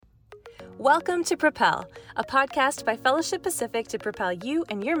Welcome to Propel, a podcast by Fellowship Pacific to propel you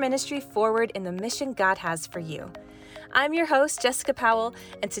and your ministry forward in the mission God has for you. I'm your host, Jessica Powell,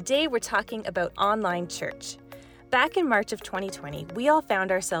 and today we're talking about online church. Back in March of 2020, we all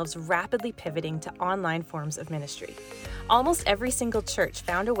found ourselves rapidly pivoting to online forms of ministry. Almost every single church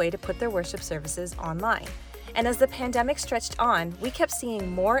found a way to put their worship services online. And as the pandemic stretched on, we kept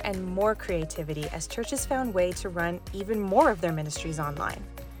seeing more and more creativity as churches found ways to run even more of their ministries online.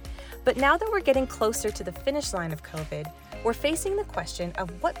 But now that we're getting closer to the finish line of COVID, we're facing the question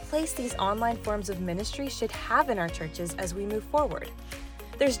of what place these online forms of ministry should have in our churches as we move forward.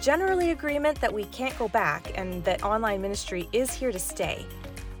 There's generally agreement that we can't go back and that online ministry is here to stay.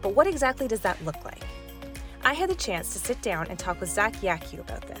 But what exactly does that look like? I had the chance to sit down and talk with Zach Yaku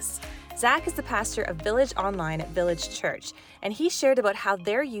about this. Zach is the pastor of Village Online at Village Church, and he shared about how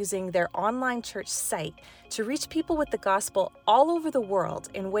they're using their online church site to reach people with the gospel all over the world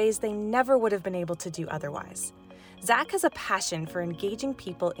in ways they never would have been able to do otherwise. Zach has a passion for engaging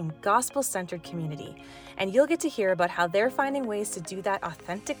people in gospel-centered community, and you'll get to hear about how they're finding ways to do that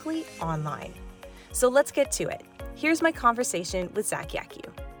authentically online. So let's get to it. Here's my conversation with Zach Yaku.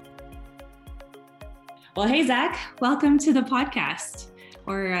 Well, hey, Zach, welcome to the podcast.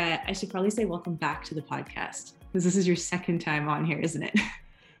 Or I should probably say welcome back to the podcast, because this is your second time on here, isn't it?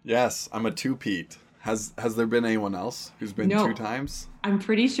 Yes, I'm a two-peat. Has there been anyone else who's been two times? I'm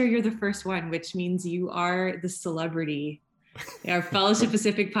pretty sure you're the first one, which means you are the celebrity, our Fellowship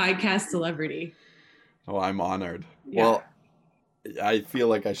Pacific podcast celebrity. Oh, I'm honored. Yeah. Well, I feel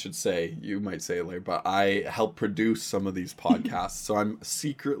like I should say, you might say it later, but I help produce some of these podcasts. So I'm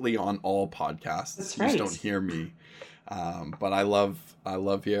secretly on all podcasts. That's You right. just don't hear me. But I love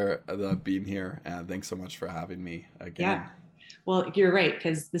being here, and thanks so much for having me again. Yeah. Well, you're right,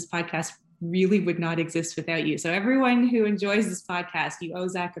 because this podcast really would not exist without you. So everyone who enjoys this podcast, you owe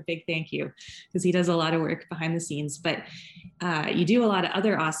Zach a big thank you, because he does a lot of work behind the scenes. But you do a lot of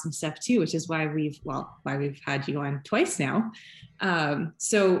other awesome stuff too, which is why we've had you on twice now.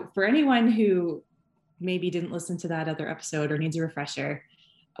 So for anyone who maybe didn't listen to that other episode or needs a refresher,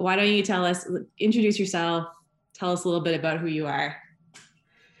 why don't you introduce yourself, tell us a little bit about who you are.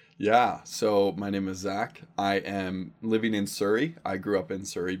 Yeah, so my name is Zach. I am living in Surrey. I grew up in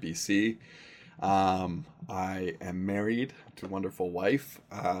Surrey, BC. I am married to a wonderful wife.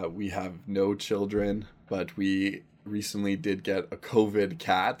 We have no children, but we recently did get a COVID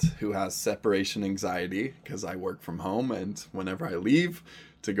cat who has separation anxiety because I work from home, and whenever I leave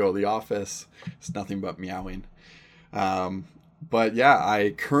to go to the office, it's nothing but meowing. But yeah,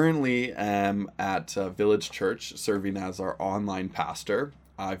 I currently am at Village Church serving as our online pastor.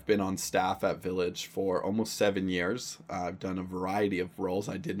 I've been on staff at Village for almost 7 years. I've done a variety of roles.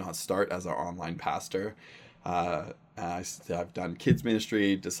 I did not start as our online pastor. I've done kids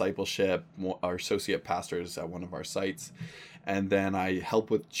ministry, discipleship, our associate pastors at one of our sites. And then I help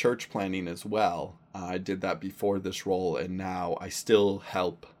with church planning as well. I did that before this role, and now I still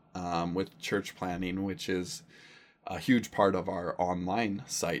help with church planning, which is a huge part of our online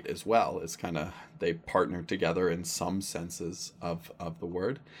site as well. It's kind of, they partner together in some senses of the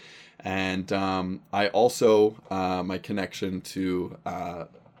word. And I also, my connection to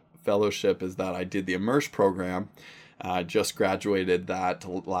Fellowship is that I did the Immerse program. I just graduated that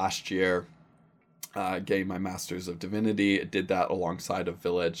last year, getting my Master's of Divinity. I did that alongside of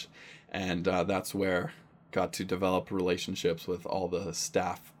Village. And that's where got to develop relationships with all the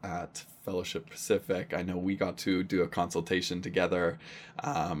staff at Fellowship Pacific. I know we got to do a consultation together.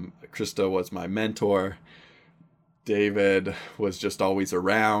 Krista was my mentor. David was just always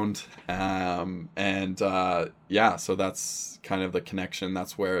around. So that's kind of the connection.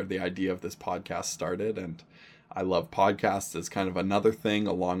 That's where the idea of this podcast started. And I love podcasts as kind of another thing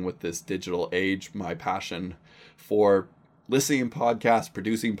along with this digital age. My passion for listening podcasts,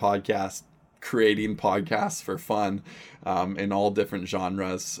 producing podcasts, creating podcasts for fun in all different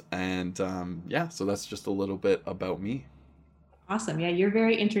genres. And so that's just a little bit about me. Awesome. Yeah, you're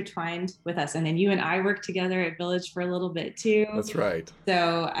very intertwined with us. And then you and I worked together at Village for a little bit too. That's right.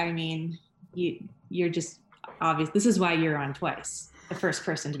 So, I mean, you're just obvious. This is why you're on twice, the first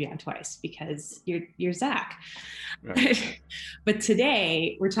person to be on twice, because you're Zach. Right. But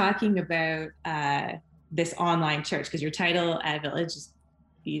today we're talking about this online church, because your title at Village is,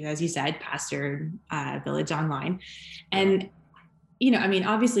 as you said, pastor Village Online. And,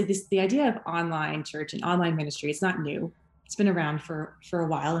 obviously the idea of online church and online ministry, it's not new. It's been around for a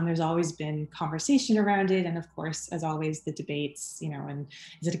while, and there's always been conversation around it. And of course, as always, the debates, and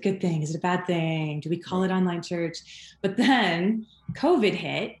is it a good thing? Is it a bad thing? Do we call it online church? But then COVID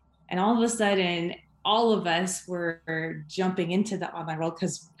hit, and all of a sudden all of us were jumping into the online world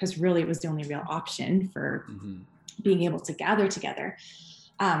because really it was the only real option for being able to gather together.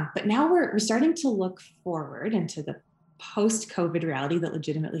 But now we're starting to look forward into the post-COVID reality that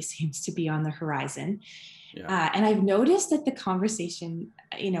legitimately seems to be on the horizon. Yeah. And I've noticed that the conversation,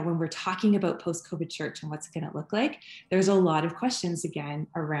 when we're talking about post-COVID church and what's going to look like, there's a lot of questions again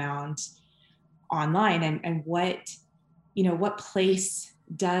around online and what place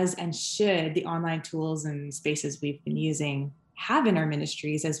does and should the online tools and spaces we've been using have in our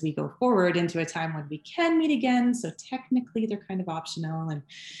ministries as we go forward into a time when we can meet again. So technically they're kind of optional.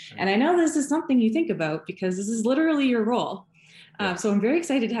 And I know this is something you think about because this is literally your role. So I'm very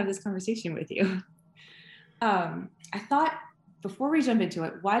excited to have this conversation with you. I thought before we jump into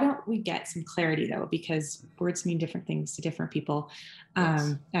it, why don't we get some clarity though, because words mean different things to different people.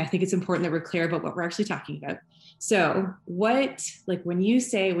 Yes. I think it's important that we're clear about what we're actually talking about. So when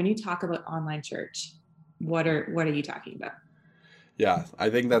you talk about online church, what are you talking about? Yeah, I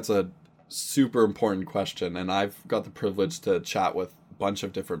think that's a super important question. And I've got the privilege to chat with a bunch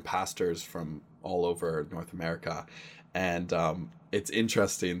of different pastors from all over North America. And it's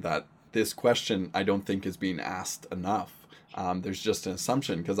interesting that this question, I don't think, is being asked enough. There's just an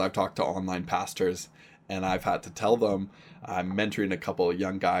assumption because I've talked to online pastors and I've had to tell them, I'm mentoring a couple of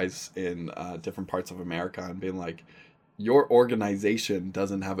young guys in different parts of America and being like, your organization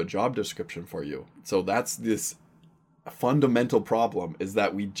doesn't have a job description for you. So that's this fundamental problem, is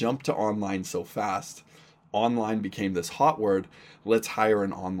that we jumped to online so fast. Online became this hot word. Let's hire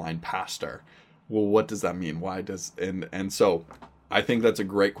an online pastor. Well, what does that mean? And so I think that's a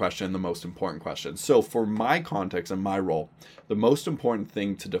great question, the most important question. So for my context and my role, the most important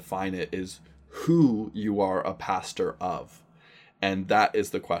thing to define it is who you are a pastor of. And that is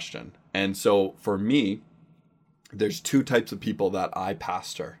the question. And so for me, there's two types of people that I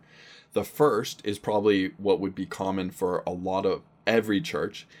pastor. The first is probably what would be common for a lot of every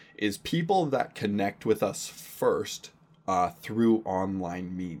church, is people that connect with us first through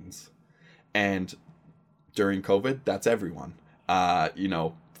online means. And during COVID, that's everyone.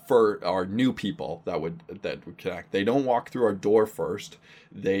 For our new people that would connect, they don't walk through our door first.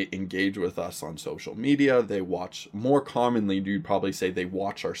 They engage with us on social media. They watch, more commonly, you'd probably say they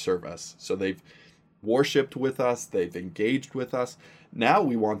watch our service. So they've worshiped with us. They've engaged with us. Now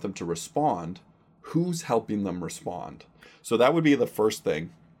we want them to respond. Who's helping them respond? So that would be the first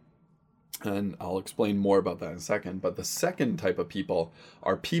thing. And I'll explain more about that in a second. But the second type of people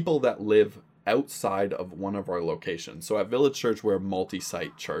are people that live outside of one of our locations. So at Village Church, we're a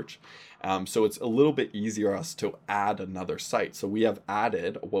multi-site church. So it's a little bit easier us to add another site. So we have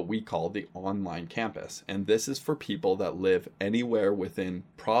added what we call the online campus. And this is for people that live anywhere within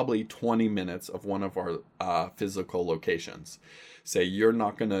probably 20 minutes of one of our physical locations. Say you're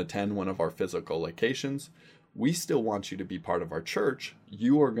not going to attend one of our physical locations. We still want you to be part of our church.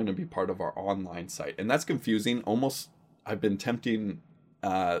 You are going to be part of our online site. And that's confusing. Almost, I've been tempting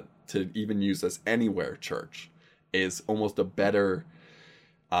to even use this anywhere church is almost a better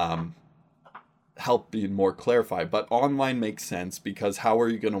help being more clarified. But online makes sense because how are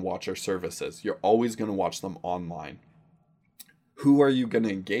you going to watch our services? You're always going to watch them online. Who are you going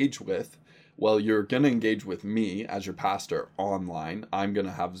to engage with? Well, you're going to engage with me as your pastor online. I'm going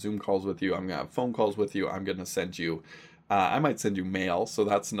to have Zoom calls with you. I'm going to have phone calls with you. I'm going to send you, I might send you mail. So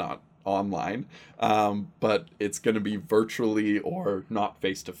that's not online, but it's going to be virtually or not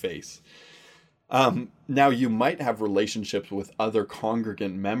face-to-face. Now you might have relationships with other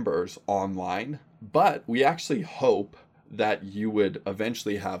congregant members online, but we actually hope that you would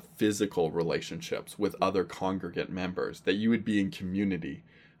eventually have physical relationships with other congregant members, that you would be in community.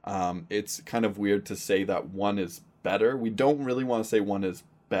 It's kind of weird to say that one is better. We don't really want to say one is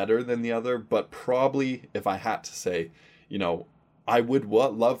better than the other, but probably if I had to say, I would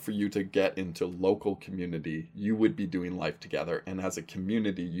love for you to get into local community. You would be doing life together. And as a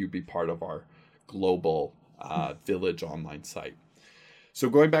community, you'd be part of our global Village online site. So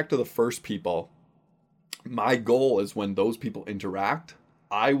going back to the first people, my goal is when those people interact,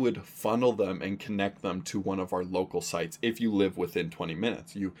 I would funnel them and connect them to one of our local sites. If you live within 20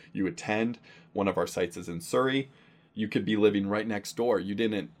 minutes, you attend one of our sites is in Surrey. You could be living right next door.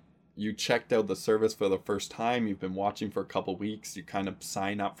 You checked out the service for the first time. You've been watching for a couple weeks. You kind of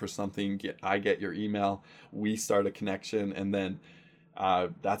sign up for something. I get your email. We start a connection. And then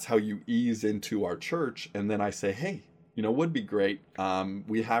that's how you ease into our church. And then I say, hey, would be great.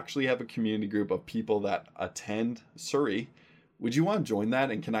 We actually have a community group of people that attend Surrey. Would you want to join that?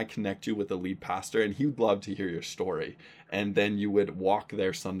 And can I connect you with the lead pastor? And he would love to hear your story. And then you would walk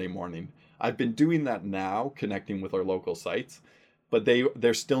there Sunday morning. I've been doing that now, connecting with our local sites. but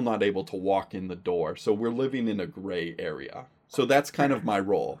they're still not able to walk in the door. So we're living in a gray area. So that's kind of my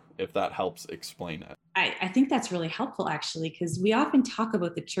role, if that helps explain it. I think that's really helpful, actually, because we often talk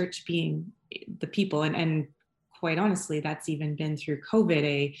about the church being the people, and quite honestly, that's even been through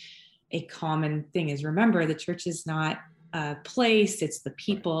COVID a common thing is, remember, the church is not a place, it's the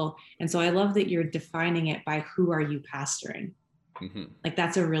people. And so I love that you're defining it by who are you pastoring. Mm-hmm. Like,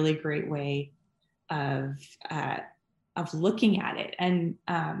 that's a really great way of looking at it. And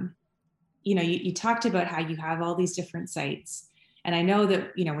you talked about how you have all these different sites. And I know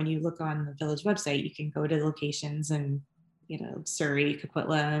that, when you look on the Village website, you can go to locations and, Surrey,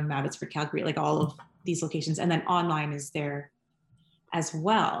 Coquitlam, Abbotsford, Calgary, like all of these locations. And then online is there as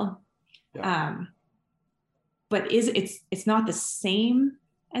well. Yeah. But it's not the same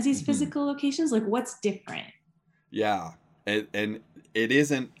as these physical locations? Like, what's different? Yeah. And it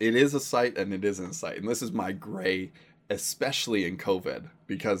is a site and it isn't a site. And this is my gray, especially in COVID,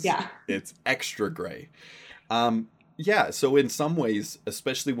 because it's extra gray. So in some ways,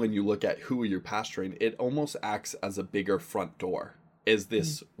 especially when you look at who you're pastoring, it almost acts as a bigger front door. Is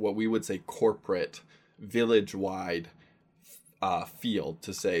this what we would say corporate, village-wide field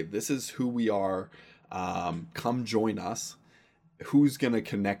to say, this is who we are, come join us, who's going to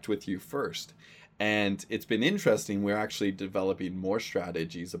connect with you first? And it's been interesting. We're actually developing more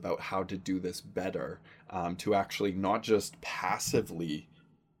strategies about how to do this better, to actually not just passively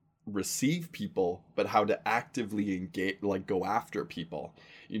receive people, but how to actively engage, like go after people.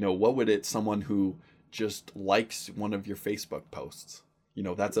 What would someone who just likes one of your Facebook posts,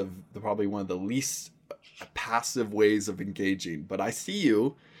 that's probably one of the least passive ways of engaging. But I see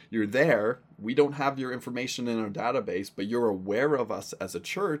you're there. We don't have your information in our database, but you're aware of us as a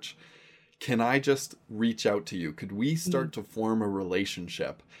church. Can I just reach out to you? Could we start to form a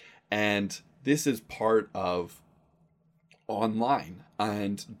relationship? And this is part of online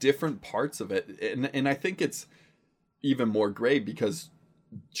and different parts of it. And I think it's even more gray because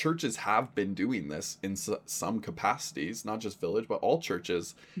churches have been doing this in some capacities, not just Village, but all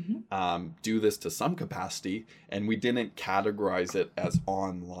churches do this to some capacity. And we didn't categorize it as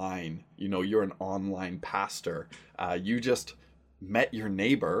online. You're an online pastor. You just met your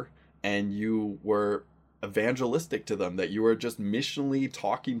neighbor and you were evangelistic to them, that you were just missionally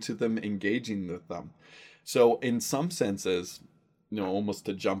talking to them, engaging with them. So in some senses, almost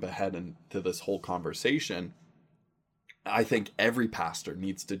to jump ahead into this whole conversation, I think every pastor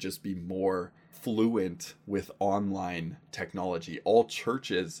needs to just be more fluent with online technology. All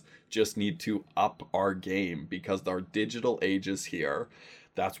churches just need to up our game because our digital age is here.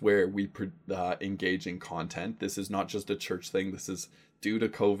 That's where we engage in content. This is not just a church thing. This is due to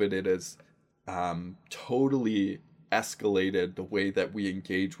COVID. It is totally escalated the way that we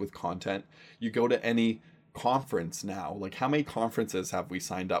engage with content. You go to any conference now, like how many conferences have we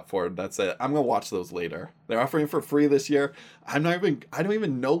signed up for? That's it. I'm gonna watch those later. They're offering for free this year. I don't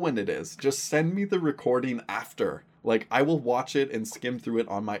even know when it is. Just send me the recording after. Like, I will watch it and skim through it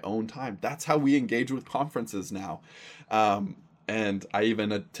on my own time. That's how we engage with conferences now. And I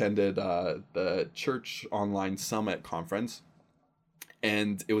even attended the Church Online Summit conference.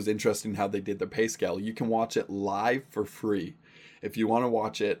 And it was interesting how they did their pay scale. You can watch it live for free. If you want to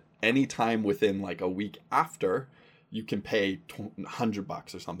watch it anytime within like a week after, you can pay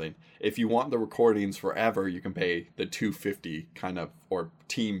 $100 or something. If you want the recordings forever, you can pay the $250 kind of, or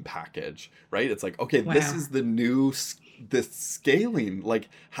team package, right? It's like, okay, wow. This is the scaling, like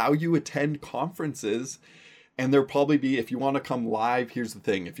how you attend conferences. And there'll probably be, if you want to come live, here's the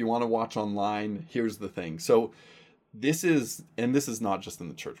thing. If you want to watch online, here's the thing. So this is not just in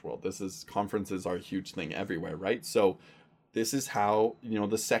the church world. Conferences are a huge thing everywhere, right? So this is how,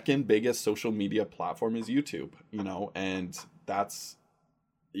 the second biggest social media platform is YouTube, and that's,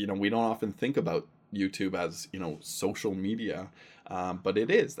 we don't often think about YouTube as, social media, but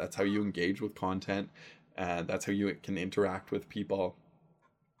it is. That's how you engage with content. That's how you can interact with people.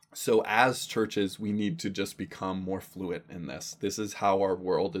 So as churches, we need to just become more fluent in this. This is how our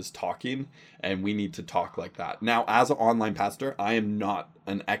world is talking, and we need to talk like that. Now, as an online pastor, I am not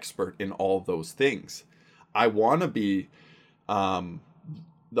an expert in all those things. I want to be, the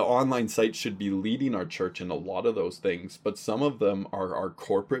online site should be leading our church in a lot of those things, but some of them are our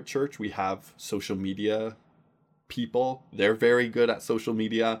corporate church. We have social media people. They're very good at social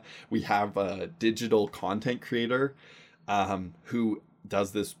media. We have a digital content creator who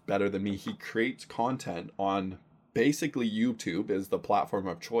does this better than me. He creates content on basically YouTube is the platform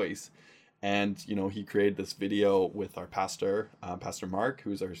of choice. And, he created this video with our pastor, Pastor Mark,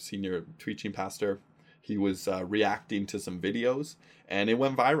 who's our senior preaching pastor. He was reacting to some videos and it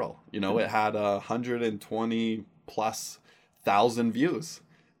went viral. It had 120 plus 1,000 views.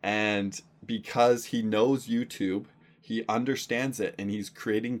 And because he knows YouTube, he understands it, and he's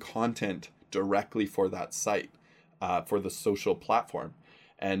creating content directly for that site, for the social platform.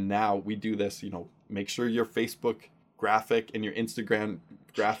 And now we do this, make sure your Facebook graphic and your Instagram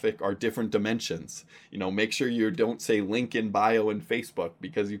graphic are different dimensions. Make sure you don't say link in bio in Facebook,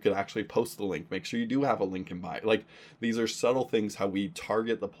 because you could actually post the link. Make sure you do have a link in bio. Like, these are subtle things, how we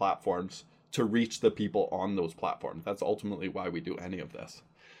target the platforms to reach the people on those platforms. That's ultimately why we do any of this.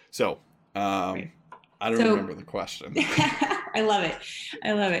 So, right. I don't remember the question. I love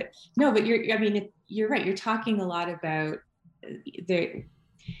it. No, but you're right. You're talking a lot about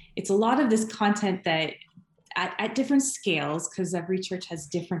it's a lot of this content that at different scales, because every church has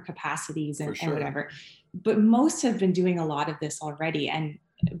different capacities and whatever, but most have been doing a lot of this already. And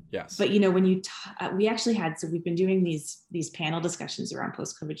yes, but when we actually had, so we've been doing these panel discussions around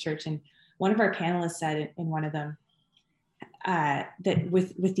post-COVID church, and one of our panelists said in one of them that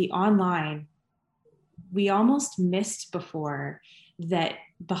with the online, we almost missed before that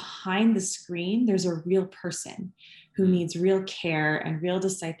behind the screen, there's a real person who needs real care and real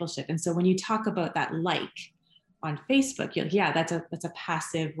discipleship. And so when you talk about that on Facebook, that's a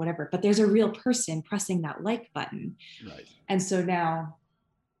passive whatever, but there's a real person pressing that like button. Right. And so now,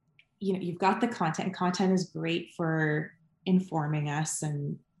 you've got the content, and content is great for informing us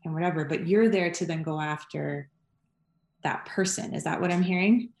and whatever, but you're there to then go after that person. Is that what I'm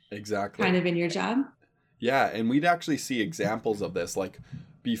hearing? Exactly. Kind of in your job? Yeah. And we'd actually see examples of this, like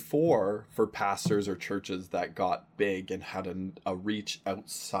before, for pastors or churches that got big and had a reach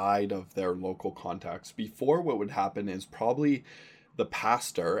outside of their local context. Before, what would happen is probably the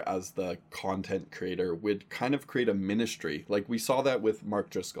pastor, as the content creator, would kind of create a ministry. Like we saw that with Mark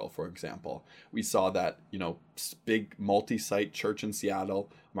Driscoll, for example. We saw that, big multi-site church in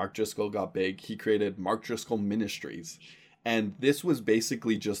Seattle. Mark Driscoll got big. He created Mark Driscoll Ministries. And this was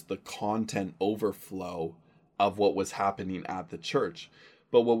basically just the content overflow of what was happening at the church.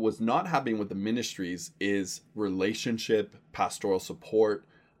 But what was not happening with the ministries is relationship, pastoral support,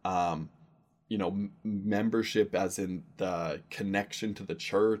 membership, as in the connection to the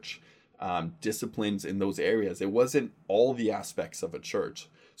church, disciplines in those areas. It wasn't all the aspects of a church.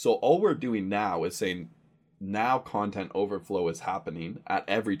 So all we're doing now is saying, now content overflow is happening at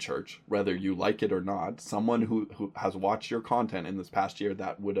every church, whether you like it or not. Someone who has watched your content in this past year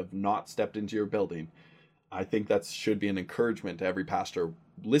that would have not stepped into your building, I think that should be an encouragement to every pastor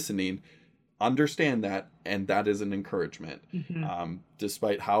listening. Understand that, and that is an encouragement. Mm-hmm.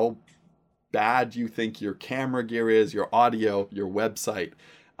 Despite how bad you think your camera gear is, your audio, your website,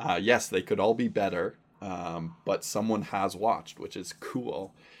 yes, they could all be better, but someone has watched, which is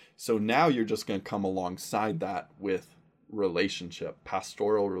cool. So now you're just going to come alongside that with relationship,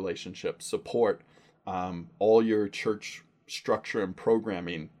 pastoral relationship, support, all your church structure and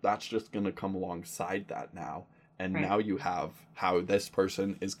programming. That's just going to come alongside that now. And right. Now you have how this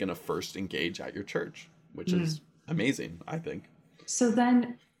person is going to first engage at your church, which is amazing, I think. So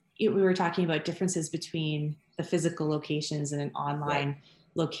then we were talking about differences between the physical locations and an online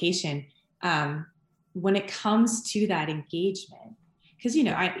location. When it comes to that engagement, because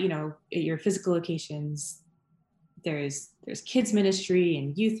at your physical locations, there's kids ministry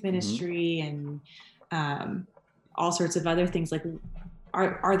and youth ministry and all sorts of other things. Like,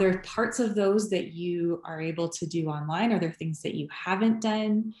 are there parts of those that you are able to do online? Are there things that you haven't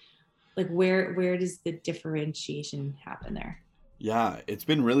done? Like, where does the differentiation happen there? Yeah, it's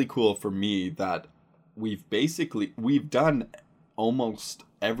been really cool for me that we've done almost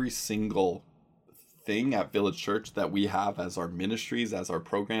every single thing at Village Church that we have as our ministries, as our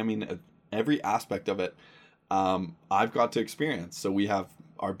programming, every aspect of it. I've got to experience. So we have,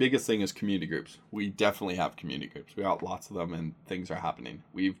 our biggest thing is community groups. We definitely have community groups. We got lots of them and things are happening.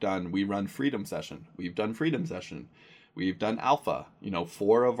 We run Freedom Session. We've done Freedom Session. We've done Alpha.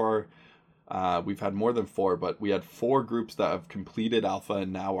 4 of our, we've had more than 4, but we had 4 groups that have completed Alpha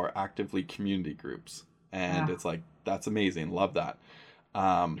and now are actively community groups. And It's like, that's amazing. Love that.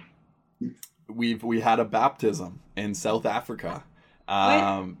 We had a baptism in South Africa.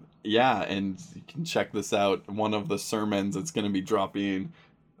 Yeah, and you can check this out. One of the sermons, it's going to be dropping.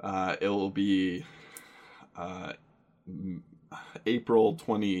 It will be April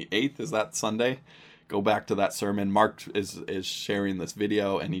 28th. Is that Sunday? Go back to that sermon. Mark is sharing this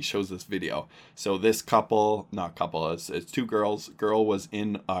video, and he shows this video. So this it's 2 girls. Girl was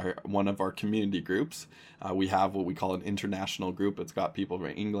in one of our community groups. We have what we call an international group. It's got people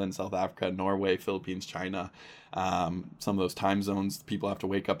from England, South Africa, Norway, Philippines, China. Some of those time zones, people have to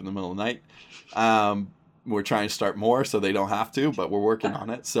wake up in the middle of the night. We're trying to start more so they don't have to, but we're working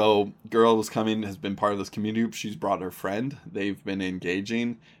on it. So girl was coming, has been part of this community group. She's brought her friend. They've been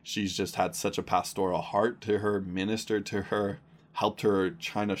engaging. She's just had such a pastoral heart to her, ministered to her, helped her,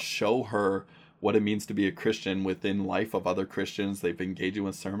 trying to show her what it means to be a Christian within life of other Christians. They've been engaging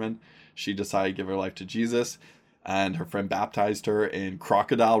with sermon. She decided to give her life to Jesus, and her friend baptized her in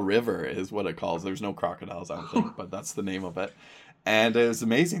Crocodile River is what it calls. There's no crocodiles, I don't think, but that's the name of it. And it was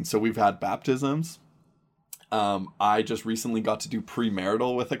amazing. So we've had baptisms. I just recently got to do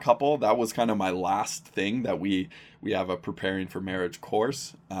premarital with a couple. That was kind of my last thing that we have a preparing for marriage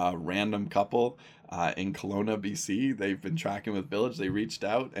course, random couple in Kelowna, BC. They've been tracking with Village. They reached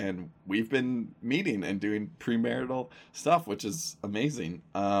out and we've been meeting and doing premarital stuff, which is amazing.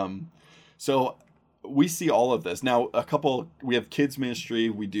 So we see all of this. Now, we have kids ministry.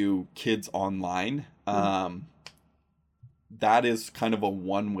 We do kids online. That is kind of a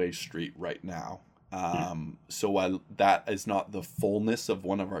one-way street right now. So while that is not the fullness of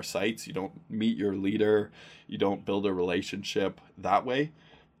one of our sites, you don't meet your leader, you don't build a relationship that way.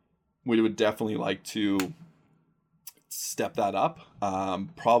 We would definitely like to step that up.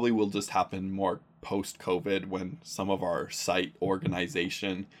 Probably will just happen more post-COVID when some of our site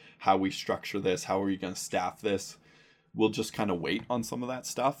organization, how we structure this, how are we going to staff this, we'll just kind of wait on some of that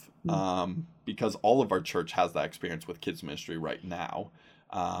stuff. Because all of our church has that experience with kids ministry right now.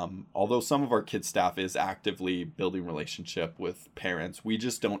 Although some of our kids staff is actively building relationship with parents, we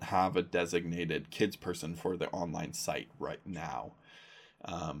just don't have a designated kids person for the online site right now.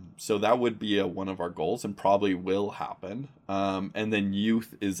 So that would be one of our goals and probably will happen. And then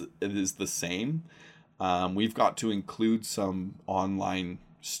youth is the same. We've got to include some online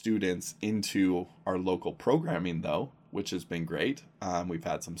students into our local programming though, which has been great. We've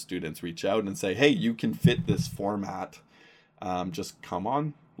had some students reach out and say, hey, you can fit this format. Just come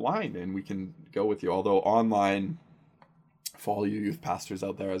online and we can go with you. Although online for all you youth pastors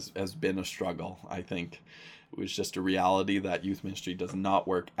out there has been a struggle. I think it was just a reality that youth ministry does not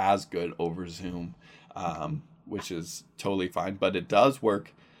work as good over Zoom, which is totally fine. But it does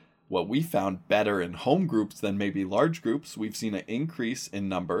work, what we found, better in home groups than maybe large groups. We've seen an increase in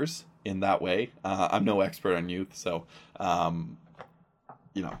numbers in that way. I'm no expert on youth, so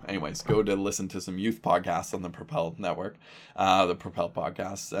anyways, go to listen to some youth podcasts on the Propel Network, the Propel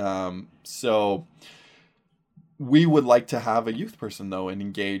podcast. So we would like to have a youth person though and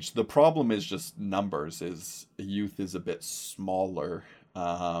engage. The problem is just numbers. Youth is a bit smaller.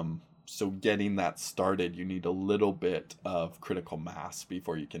 So getting that started, you need a little bit of critical mass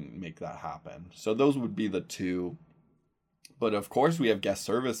before you can make that happen. So those would be the two. But of course, we have guest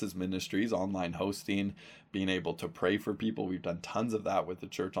services ministries, online hosting, being able to pray for people. We've done tons of that with the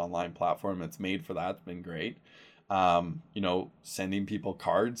church online platform. It's made for that. It's been great. Sending people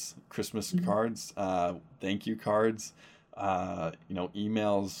cards, Christmas cards, thank you cards,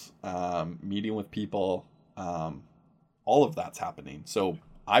 emails, meeting with people. All of that's happening. So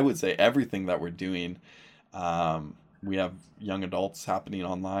I would say everything that we're doing, we have young adults happening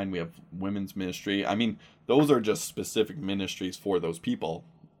online. We have women's ministry. I mean, those are just specific ministries for those people.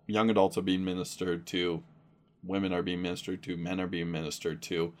 Young adults are being ministered to, women are being ministered to, men are being ministered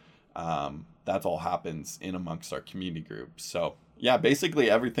to. That all happens in amongst our community groups. So yeah, basically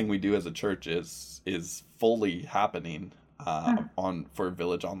everything we do as a church is fully happening for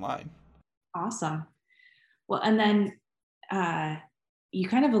Village Online. Awesome. Well, and then you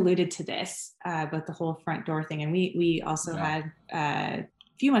kind of alluded to this about the whole front door thing, and we also had a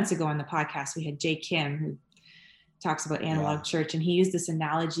few months ago on the podcast we had Jay Kim, who talks about analog church, and he used this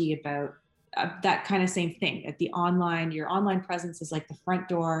analogy about that kind of same thing, that your online presence is like the front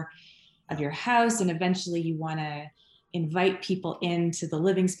door of your house, and eventually you want to invite people into the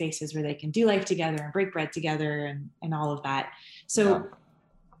living spaces where they can do life together and break bread together and all of that. So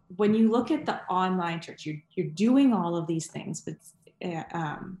when you look at the online church, you're doing all of these things, but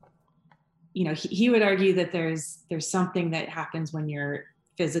he would argue that there's something that happens when you're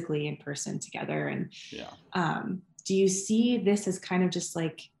physically in person together. And do you see this as kind of just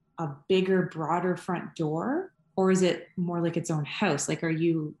like a bigger, broader front door, or is it more like its own house? Like,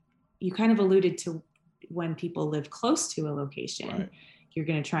 you kind of alluded to when people live close to a location, right, you're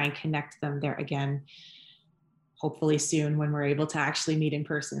going to try and connect them there again, hopefully soon when we're able to actually meet in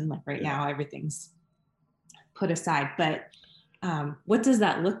person. Like right now, everything's put aside, but what does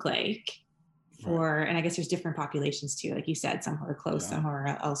that look like for, and I guess there's different populations too, like you said, some who are close, some who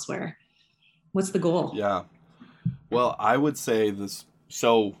are elsewhere. What's the goal? Yeah. Well, I would say this.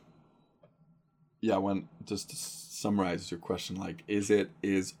 So when just to summarize your question, like,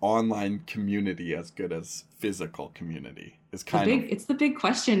 is online community as good as physical community? It's the big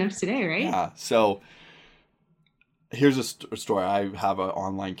question of today, right? Yeah. So here's a story. I have an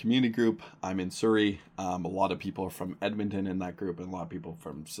online community group. I'm in Surrey. A lot of people are from Edmonton in that group, and a lot of people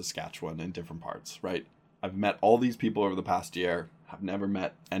from Saskatchewan in different parts, right? I've met all these people over the past year. I've never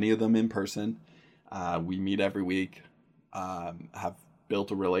met any of them in person. We meet every week. Have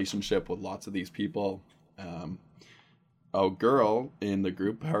built a relationship with lots of these people. A girl in the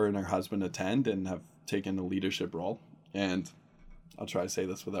group, her and her husband attend and have taken a leadership role. And I'll try to say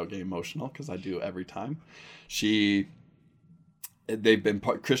this without getting emotional, because I do every time. They've been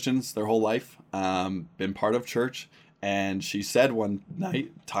Christians their whole life, been part of church. And she said one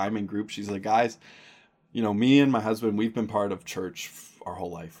time in group, she's like, guys, me and my husband, we've been part of church our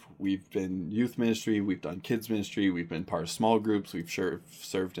whole life. We've been youth ministry, we've done kids ministry, we've been part of small groups, we've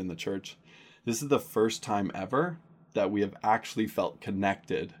served in the church. This is the first time ever that we have actually felt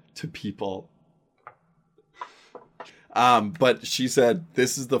connected to people. But she said,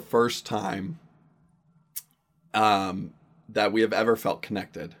 this is the first time that we have ever felt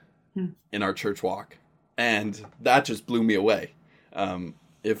connected in our church walk. And that just blew me away.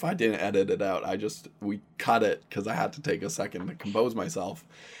 If I didn't edit it out, we cut it because I had to take a second to compose myself.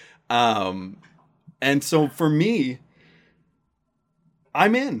 And so for me,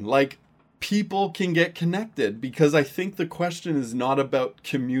 I'm in. Like, people can get connected, because I think the question is not about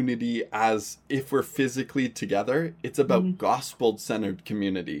community as if we're physically together. It's about gospel-centered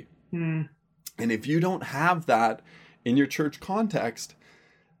community. And if you don't have that in your church context,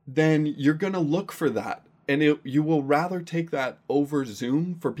 then you're going to look for that. And you will rather take that over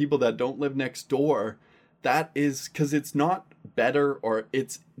Zoom for people that don't live next door. That is because it's not better, or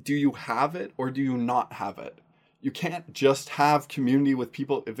do you have it or do you not have it? You can't just have community with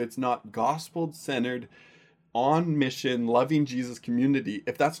people if it's not gospel-centered, on mission, loving Jesus community.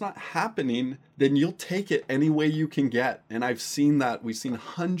 If that's not happening, then you'll take it any way you can get. And I've seen that. We've seen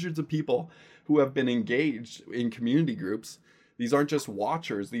hundreds of people who have been engaged in community groups. These aren't just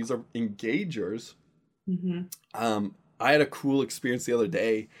watchers. These are engagers. I had a cool experience the other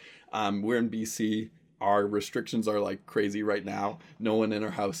day. We're in BC. Our restrictions are like crazy right now. No one in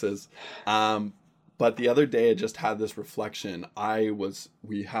our houses. But the other day I just had this reflection.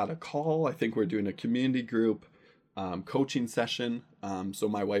 We had a call. I think we're doing a community group coaching session. So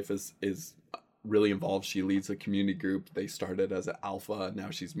my wife is really involved. She leads a community group. They started as an alpha.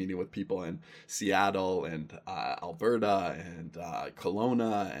 Now she's meeting with people in Seattle and Alberta and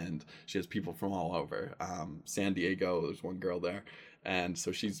Kelowna, and she has people from all over. San Diego, there's one girl there. And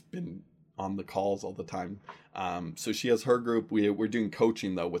so she's been on the calls all the time. So she has her group. We're doing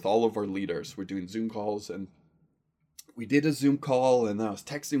coaching though with all of our leaders. We're doing Zoom calls, and we did a Zoom call, and I was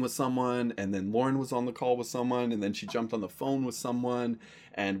texting with someone, and then Lauren was on the call with someone, and then she jumped on the phone with someone,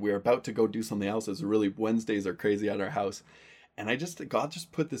 and we were about to go do something else. It's really, Wednesdays are crazy at our house. And God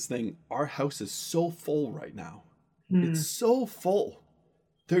just put this thing, our house is so full right now. It's so full.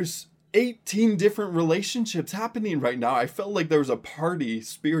 There's 18 different relationships happening right now. I felt like there was a party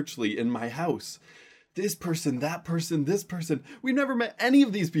spiritually in my house. This person, that person, this person. We never met any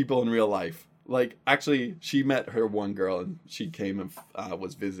of these people in real life. Like, actually, she met her one girl, and she came and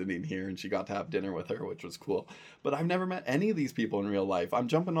was visiting here, and she got to have dinner with her, which was cool. But I've never met any of these people in real life. I'm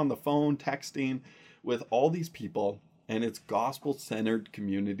jumping on the phone, texting with all these people, and it's gospel-centered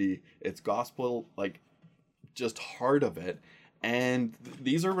community. It's gospel, like, just heart of it. And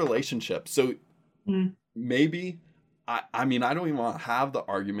these are relationships. So maybe, I mean, I don't even want to have the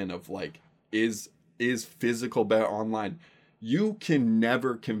argument of, like, is physical better online? You can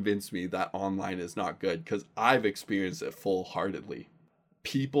never convince me that online is not good, because I've experienced it full-heartedly.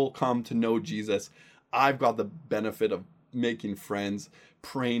 People come to know Jesus. I've got the benefit of making friends,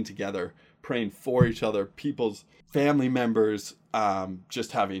 praying together, praying for each other, people's family members,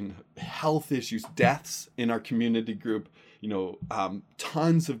 just having health issues, deaths in our community group,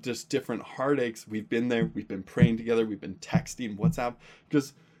 tons of just different heartaches. We've been there. We've been praying together. We've been texting, WhatsApp,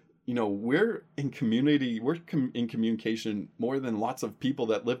 because we're in community, in communication more than lots of people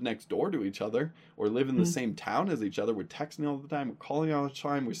that live next door to each other or live in the same town as each other. We're texting all the time. We're calling all the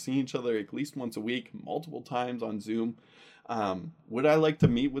time. We're seeing each other at least once a week, multiple times on Zoom. Would I like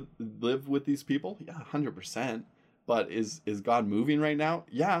to live with these people? Yeah, 100%. But is God moving right now?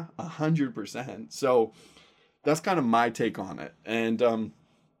 Yeah, 100%. So that's kind of my take on it. And,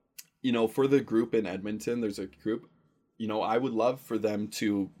 for the group in Edmonton, there's a group. I would love for them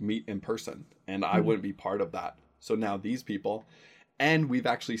to meet in person, and I wouldn't be part of that. So now these people, and we've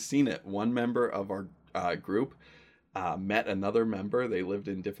actually seen it. One member of our group met another member. They lived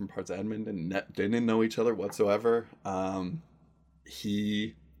in different parts of Edmonton and didn't know each other whatsoever.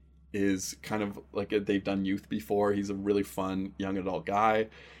 He is kind of like they've done youth before. He's a really fun young adult guy.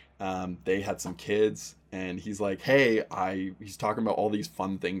 they had some kids, and he's like, hey, he's talking about all these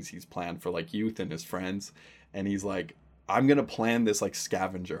fun things he's planned for like youth and his friends. And he's like, I'm going to plan this like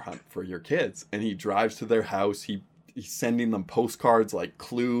scavenger hunt for your kids. And he drives to their house. He's sending them postcards, like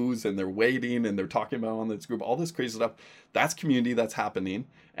clues, and they're waiting and they're talking about on this group, all this crazy stuff. That's community that's happening.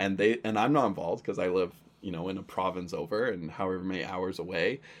 And I'm not involved because I live, in a province over and however many hours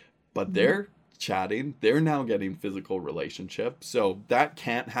away, but they're chatting. They're now getting physical relationships. So that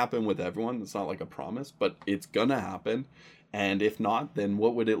can't happen with everyone. It's not like a promise, but it's gonna happen. And if not, then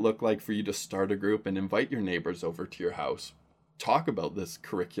what would it look like for you to start a group and invite your neighbors over to your house? Talk about this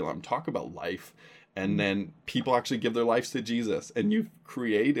curriculum, talk about life, and then people actually give their lives to Jesus, and you've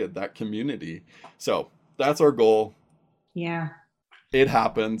created that community. So that's our goal. Yeah. It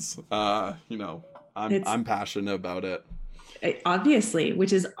happens. I'm passionate about it. Obviously,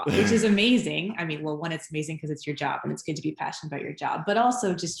 which is amazing. I mean, well, one, it's amazing because it's your job and it's good to be passionate about your job, but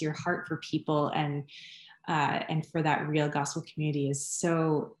also just your heart for people and for that real gospel community is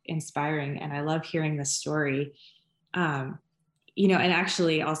so inspiring. And I love hearing this story. And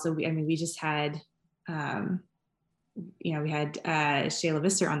actually also, we just had, we had Shayla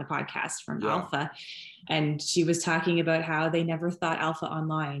Visser on the podcast from Alpha, and she was talking about how they never thought Alpha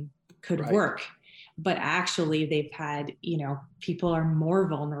Online could work. But actually they've had, people are more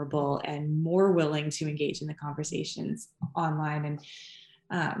vulnerable and more willing to engage in the conversations online.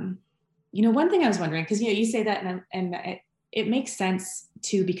 And, one thing I was wondering, because, you say that and it makes sense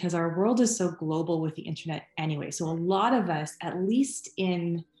too, because our world is so global with the internet anyway. So a lot of us, at least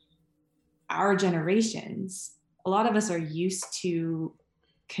in our generations, a lot of us are used to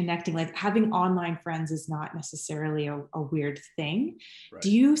connecting, like having online friends is not necessarily a weird thing. Right.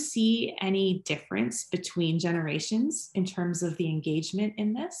 Do you see any difference between generations in terms of the engagement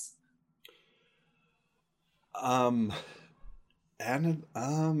in this?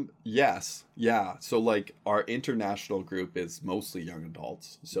 Yes. Yeah. So like our international group is mostly young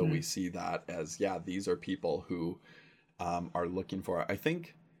adults. So we see that as, these are people who are looking for, I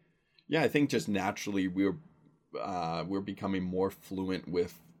think just naturally we're becoming more fluent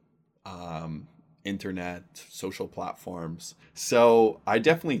with internet, social platforms. So I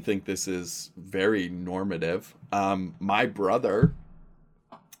definitely think this is very normative. My brother,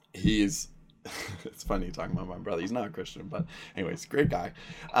 it's funny talking about my brother. He's not a Christian, but anyways, great guy.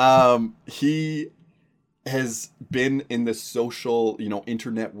 He has been in the social,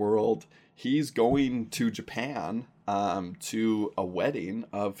 internet world. He's going to Japan to a wedding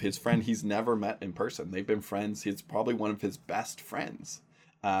of his friend he's never met in person. They've been friends. He's probably one of his best friends.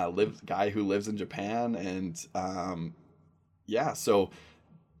 Guy who lives in Japan. And so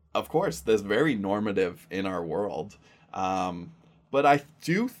of course that's very normative in our world. But I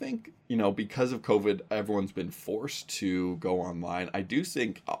do think, because of COVID, everyone's been forced to go online. I do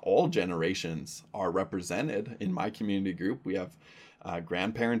think all generations are represented in my community group. We have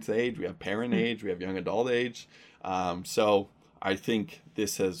grandparents age, we have parent age, we have young adult age. So I think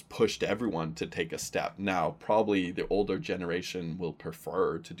this has pushed everyone to take a step. Now, probably the older generation will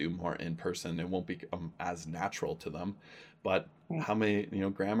prefer to do more in person. It won't become as natural to them. But how many,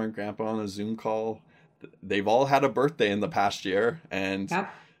 grandma and grandpa on a Zoom call, they've all had a birthday in the past year. And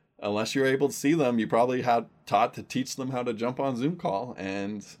unless you're able to see them, you probably had taught to teach them how to jump on Zoom call.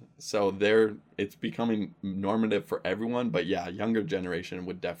 And so it's becoming normative for everyone. But younger generation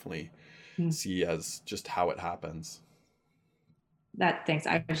would definitely see as just how it happens. Thanks.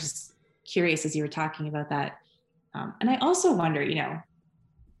 I was just curious as you were talking about that. And I also wonder,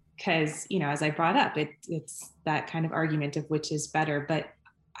 because, as I brought up, it's that kind of argument of which is better. But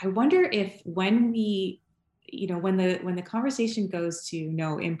I wonder if when we, when the conversation goes to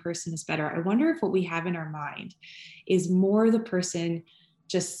no, in person is better, I wonder if what we have in our mind is more the person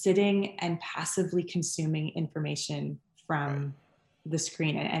just sitting and passively consuming information from the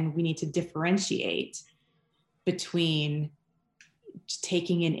screen. And we need to differentiate between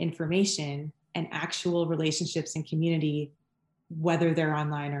taking in information and actual relationships and community, whether they're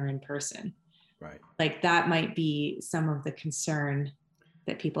online or in person. Right. Like that might be some of the concern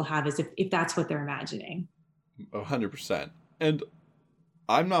that people have, is if that's what they're imagining. 100%. And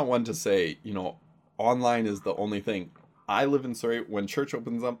I'm not one to say, online is the only thing. I live in Surrey. When church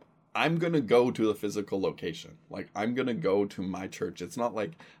opens up, I'm going to go to the physical location. Like I'm going to go to my church. It's not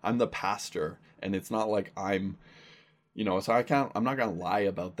like I'm the pastor, and it's not like I'm, so I'm not going to lie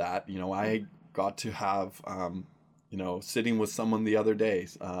about that. I got to have, sitting with someone the other day,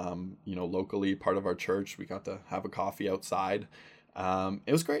 locally, part of our church, we got to have a coffee outside.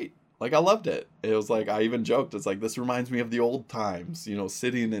 It was great. Like I loved it. It was like, I even joked, it's like, this reminds me of the old times,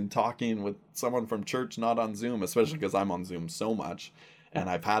 sitting and talking with someone from church, not on Zoom, especially because I'm on Zoom so much. And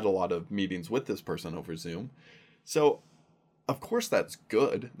I've had a lot of meetings with this person over Zoom. So of course that's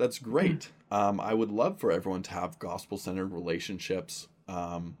good. That's great. I would love for everyone to have gospel-centered relationships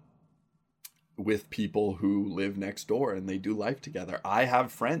with people who live next door and they do life together. I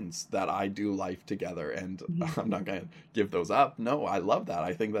have friends that I do life together, and I'm not going to give those up. No, I love that.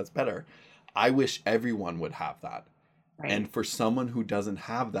 I think that's better. I wish everyone would have that. Right. And for someone who doesn't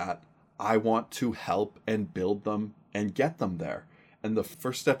have that, I want to help and build them and get them there. And the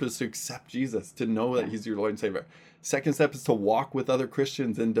first step is to accept Jesus, to know that he's your Lord and Savior. Second step is to walk with other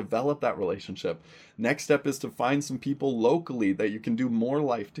Christians and develop that relationship. Next step is to find some people locally that you can do more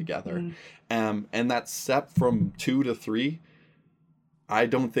life together. And that step from 2 to 3, I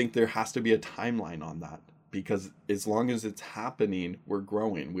don't think there has to be a timeline on that, because as long as it's happening, we're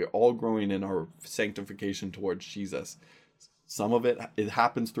growing. We're all growing in our sanctification towards Jesus. Some of it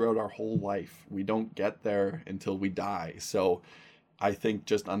happens throughout our whole life. We don't get there until we die. So I think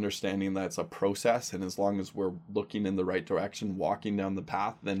just understanding that it's a process, and as long as we're looking in the right direction, walking down the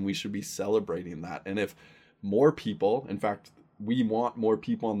path, then we should be celebrating that. And if more people, in fact, we want more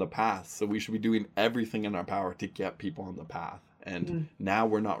people on the path, so we should be doing everything in our power to get people on the path. And now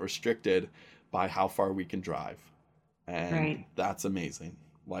we're not restricted by how far we can drive. And that's amazing.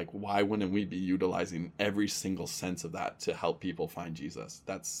 Like, why wouldn't we be utilizing every single sense of that to help people find Jesus?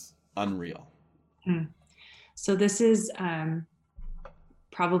 That's unreal. So this is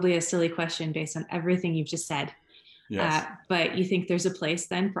probably a silly question based on everything you've just said. Yes. But you think there's a place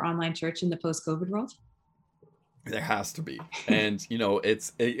then for online church in the post-COVID world? There has to be. And, you know,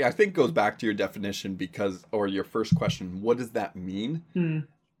 I think goes back to your definition or your first question, what does that mean?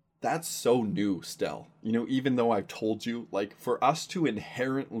 That's so new still. You know, even though I've told you, like, for us to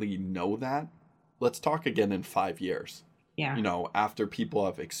inherently know that, let's talk again in 5 years. Yeah. You know, after people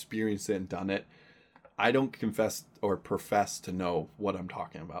have experienced it and done it, I don't confess or profess to know what I'm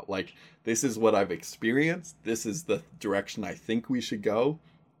talking about. Like, this is what I've experienced. This is the direction I think we should go.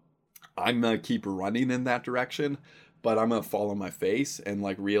 I'm going to keep running in that direction, but I'm going to fall on my face and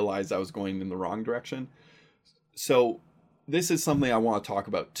like realize I was going in the wrong direction. So this is something I want to talk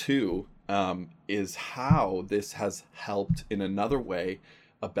about too, is how this has helped in another way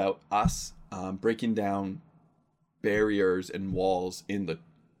about us breaking down barriers and walls in the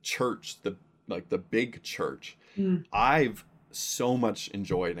church, the big church. I've so much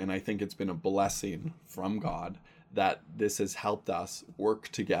enjoyed, and I think it's been a blessing from God that this has helped us work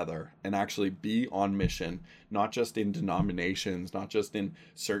together and actually be on mission, not just in denominations, not just in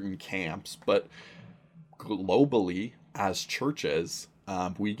certain camps, but globally as churches.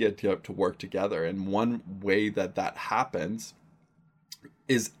 We get to work together. And one way that happens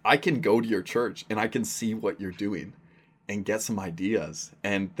is I can go to your church and I can see what you're doing and get some ideas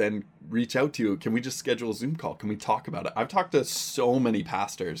and then reach out to you. Can we just schedule a Zoom call? Can we talk about it? I've talked to so many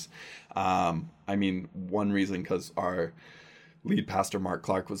pastors. I mean, one reason, because our lead pastor, Mark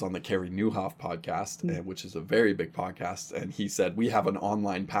Clark, was on the Carey Nieuwhof podcast, which is a very big podcast. And he said, we have an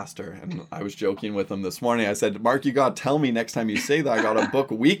online pastor. And I was joking with him this morning. I said, Mark, you got to tell me next time you say that I got to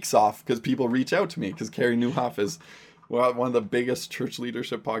book weeks off, because people reach out to me, because Carey Nieuwhof is one of the biggest church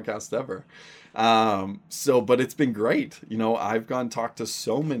leadership podcasts ever. But it's been great. You know, I've gone and talked to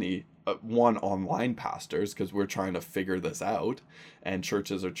so many online pastors, because we're trying to figure this out, and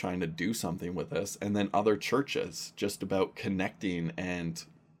churches are trying to do something with this, and then other churches just about connecting, and,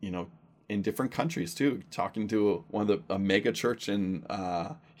 you know, in different countries too, talking to a mega church in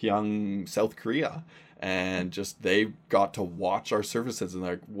Hyang, South Korea, and just they got to watch our services and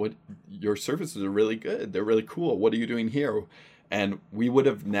they're like, what, your services are really good, they're really cool, what are you doing here? And they would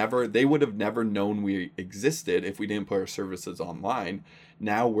have never known we existed if we didn't put our services online.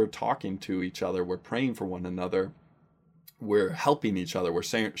 Now we're talking to each other, we're praying for one another, we're helping each other, we're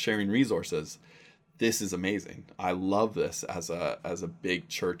sharing resources. This is amazing. I love this as a big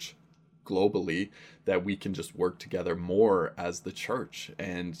church globally, that we can just work together more as the church,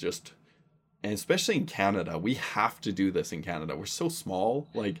 and especially in Canada. We have to do this in Canada. We're so small.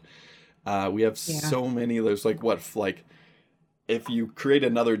 Like, we have so many, there's if you create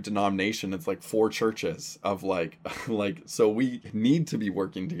another denomination, it's like 4 churches of so we need to be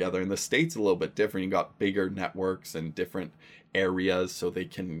working together. In the States, a little bit different. You got bigger networks and different areas, so they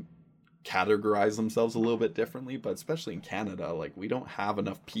can categorize themselves a little bit differently. But especially in Canada, like, we don't have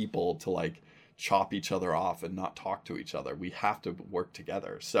enough people to chop each other off and not talk to each other. We have to work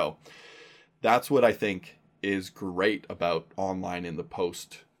together. So that's what I think is great about online in the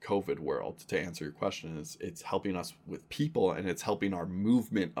post-COVID world. To answer your question, is it's helping us with people, and it's helping our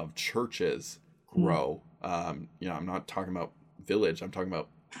movement of churches grow. I'm not talking about Village, I'm talking about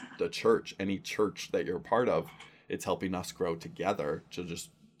the church. Any church that you're a part of, it's helping us grow together to just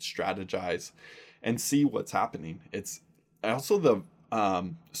strategize and see what's happening. It's also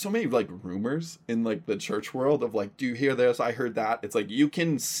so many like rumors in like the church world of like, do you hear this? I heard that. It's like, you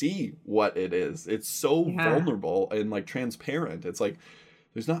can see what it is. It's so vulnerable and like transparent. It's like,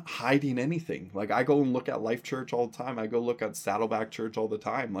 there's not hiding anything. Like, I go and look at Life Church all the time. I go look at Saddleback Church all the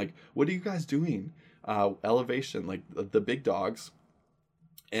time. Like, what are you guys doing? Elevation, like the big dogs.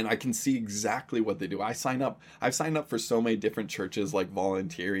 And I can see exactly what they do. I've signed up for so many different churches, like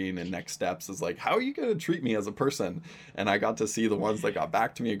volunteering, and next steps is like, how are you going to treat me as a person? And I got to see the ones that got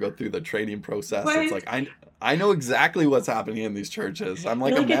back to me and go through the training process. What? It's like, I know exactly what's happening in these churches. I'm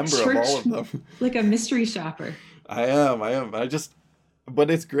like a member of all of them. Like a mystery shopper. I am.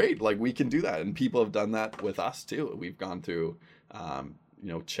 But it's great. Like, we can do that. And people have done that with us too. We've gone through,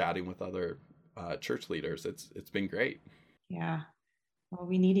 chatting with other church leaders. It's been great. Yeah. Well,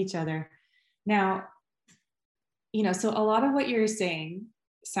 we need each other. Now, so a lot of what you're saying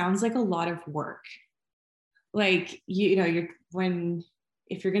sounds like a lot of work. Like, if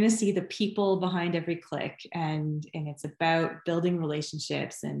you're going to see the people behind every click, and it's about building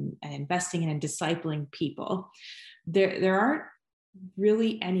relationships and investing in and discipling people, there aren't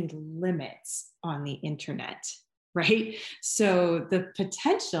really any limits on the internet, right? So the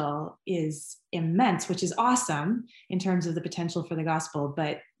potential is immense, which is awesome in terms of the potential for the gospel,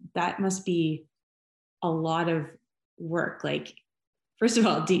 but that must be a lot of work. Like, first of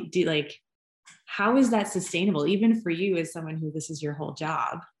all, how is that sustainable? Even for you as someone who this is your whole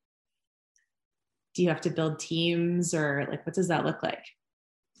job, do you have to build teams, or like, what does that look like?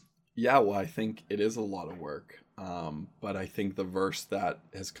 Yeah, well, I think it is a lot of work. But I think the verse that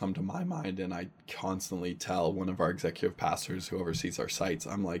has come to my mind, and I constantly tell one of our executive pastors who oversees our sites,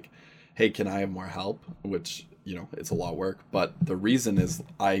 I'm like, hey, can I have more help? Which, it's a lot of work. But the reason is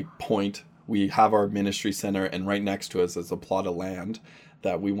we have our ministry center, and right next to us is a plot of land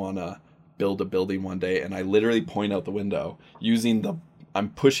that we want to build a building one day. And I literally point out the window I'm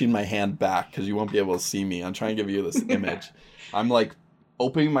pushing my hand back because you won't be able to see me. I'm trying to give you this image. I'm like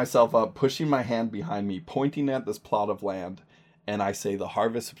opening myself up, pushing my hand behind me, pointing at this plot of land, and I say, the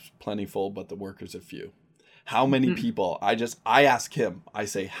harvest is plentiful, but the workers are few. How many people? I ask him, I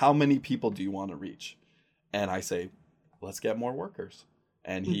say, how many people do you want to reach? And I say, let's get more workers.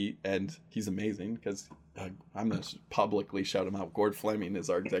 And he's amazing, because I'm going to publicly shout him out. Gord Fleming is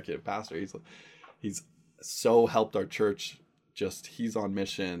our executive pastor. He's so helped our church. He's on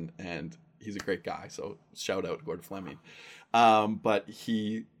mission, and he's a great guy. So shout out Gord Fleming. But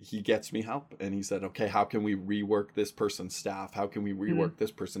he gets me help, and he said, okay, how can we rework this person's staff? How can we rework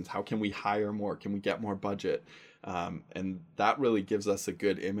this person's? How can we hire more? Can we get more budget? And that really gives us a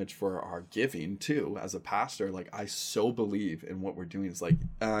good image for our giving too. As a pastor, like, I so believe in what we're doing. It's like,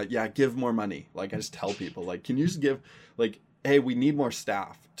 give more money. Like, I just tell people, like, can you just give, like, hey, we need more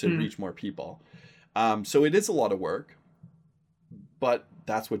staff to reach more people. So it is a lot of work, but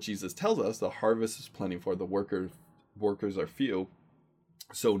that's what Jesus tells us. The harvest is plentiful, the workers are few.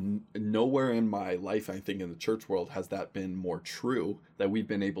 So nowhere in my life, I think, in the church world has that been more true, that we've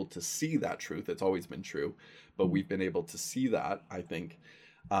been able to see that truth. It's always been true, but we've been able to see that, I think.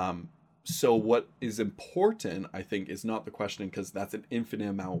 So what is important, I think, is not the question, because that's an infinite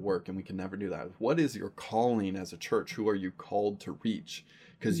amount of work and we can never do that. What is your calling as a church? Who are you called to reach?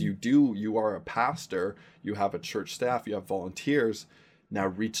 Because you are a pastor, you have a church staff, you have volunteers. Now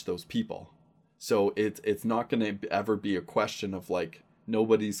reach those people. So it's not going to ever be a question of like,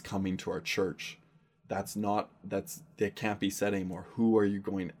 nobody's coming to our church. That can't be said anymore. Who are you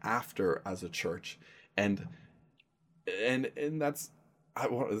going after as a church? And that's,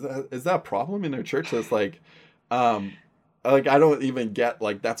 is that a problem in our church? That's like I don't even get,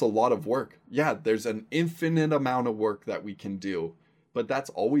 like, that's a lot of work. Yeah, there's an infinite amount of work that we can do. But that's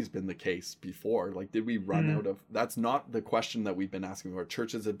always been the case before. Like, did we run out of... That's not the question that we've been asking. Our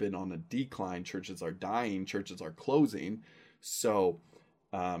churches have been on a decline. Churches are dying. Churches are closing. So,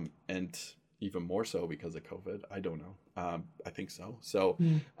 and even more so because of COVID. I don't know. I think so. So,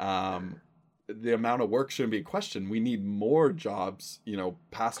 the amount of work shouldn't be a question. We need more jobs.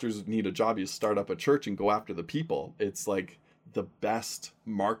 Pastors need a job. You start up a church and go after the people. It's like the best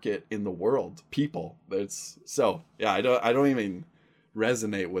market in the world. People. I don't even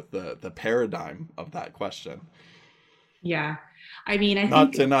resonate with the paradigm of that question. Yeah. I mean, I'm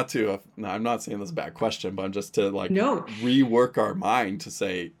not saying this is a bad question, but just to rework our mind to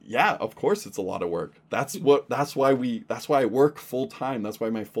say, yeah, of course it's a lot of work. That's why I work full time. That's why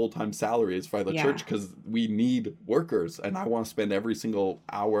my full-time salary is for the church, because we need workers, and I want to spend every single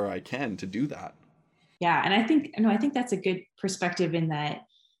hour I can to do that. Yeah. And I think that's a good perspective, in that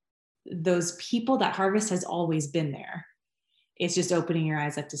those people, that harvest has always been there. It's just opening your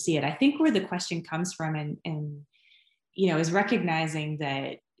eyes up to see it. I think where the question comes from and is recognizing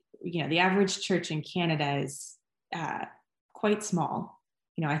that, the average church in Canada is quite small.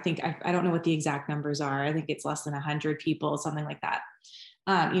 I think, I don't know what the exact numbers are. I think it's less than 100 people, something like that.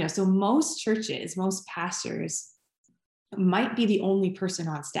 So most churches, most pastors might be the only person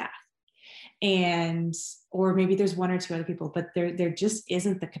on staff, or maybe there's one or two other people, but there just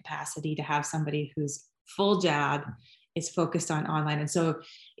isn't the capacity to have somebody whose full job is focused on online. And so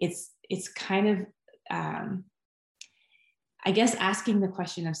it's kind of, I guess, asking the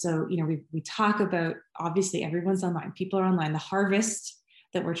question of, so, we talk about, obviously everyone's online, people are online, the harvest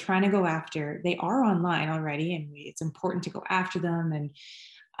that we're trying to go after, they are online already, and it's important to go after them.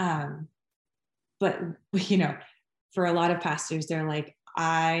 And, but, for a lot of pastors, they're like,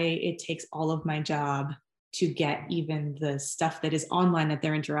 it takes all of my job to get even the stuff that is online that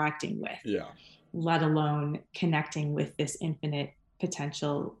they're interacting with. Yeah. Let alone connecting with this infinite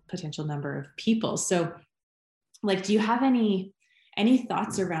potential number of people. So, like, do you have any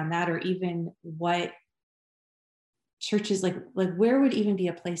thoughts around that, or even what churches, like where would even be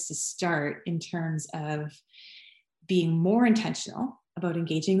a place to start in terms of being more intentional about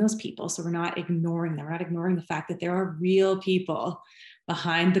engaging those people? So we're not ignoring them. We're not ignoring the fact that there are real people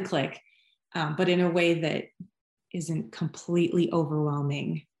behind the click, but in a way that isn't completely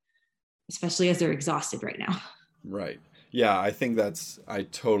overwhelming, especially as they're exhausted right now. Right. Yeah, I think I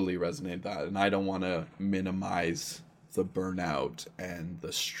totally resonate that. And I don't want to minimize the burnout and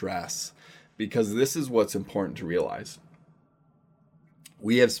the stress, because this is what's important to realize.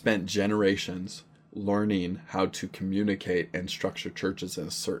 We have spent generations learning how to communicate and structure churches in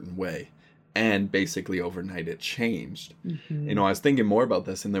a certain way. And basically overnight it changed. Mm-hmm. I was thinking more about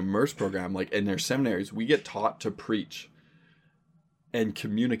this in the Immerse program, like in their seminaries, we get taught to preach and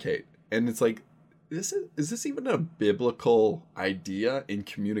communicate. And it's like, is this even a biblical idea in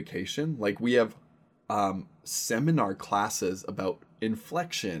communication? Like, we have seminar classes about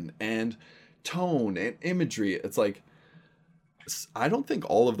inflection and tone and imagery. It's like, I don't think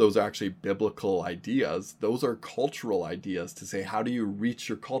all of those are actually biblical ideas. Those are cultural ideas to say, how do you reach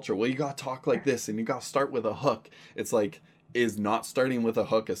your culture? Well, you got to talk like this and you got to start with a hook. It's like, is not starting with a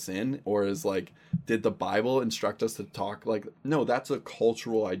hook a sin? Or is like, did the Bible instruct us to talk like, no, that's a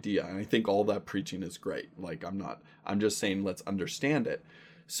cultural idea. And I think all that preaching is great. Like, I'm just saying, let's understand it.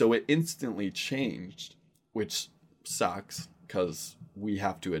 So it instantly changed, which sucks because we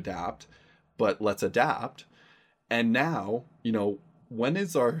have to adapt, but let's adapt. And now, when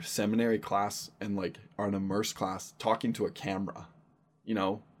is our seminary class and like our Immerse class talking to a camera?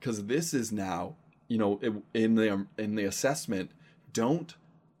 Because this is now, in the assessment, don't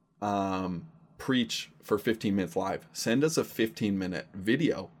preach for 15 minutes live. Send us a 15-minute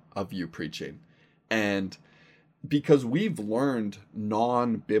video of you preaching. And because we've learned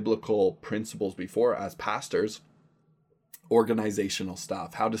non-biblical principles before as pastors, organizational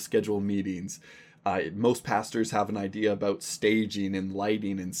stuff, how to schedule meetings. Most pastors have an idea about staging and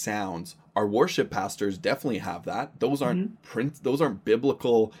lighting and sounds. Our worship pastors definitely have that. Those aren't those aren't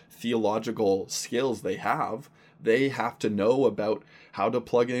biblical theological skills they have. They have to know about how to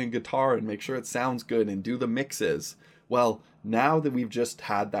plug in a guitar and make sure it sounds good and do the mixes. Well, now that we've just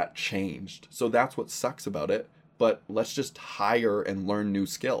had that changed, so that's what sucks about it. But let's just hire and learn new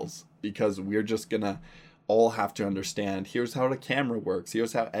skills, because we're just gonna all have to understand, here's how the camera works,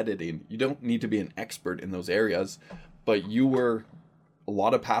 here's how editing. You don't need to be an expert in those areas, but a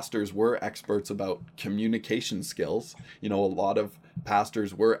lot of pastors were experts about communication skills. A lot of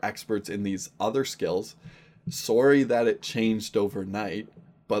pastors were experts in these other skills. Sorry that it changed overnight,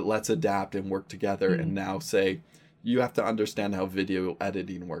 but let's adapt and work together. And now say, you have to understand how video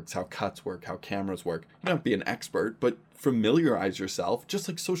editing works, how cuts work, how cameras work. You don't have to be an expert, but familiarize yourself, just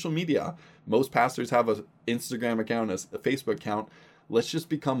like social media. Most pastors have an Instagram account, a Facebook account. Let's just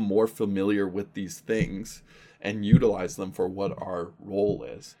become more familiar with these things and utilize them for what our role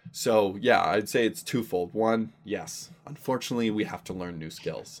is. So yeah, I'd say it's twofold. One, yes, unfortunately, we have to learn new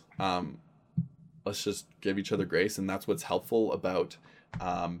skills. Let's just give each other grace, and that's what's helpful about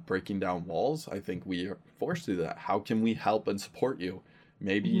breaking down walls. I think we are forced to do that. How can we help and support you?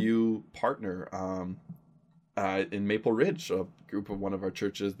 Maybe you partner in Maple Ridge, a group of one of our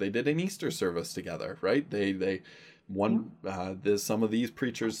churches. They did an Easter service together, right? Some of these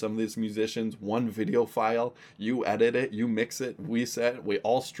preachers, some of these musicians, one video file, you edit it, you mix it, we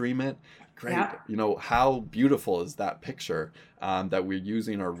all stream it. Great. Yeah. How beautiful is that picture, that we're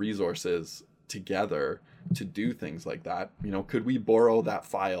using our resources together to do things like that. Could we borrow that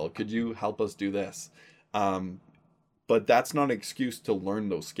file? Could you help us do this? But But that's not an excuse to learn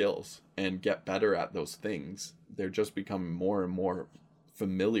those skills and get better at those things. They're just becoming more and more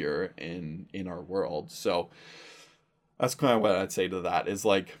familiar in our world. So that's kind of what I'd say to that is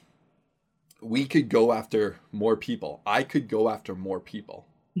like, we could go after more people. I could go after more people,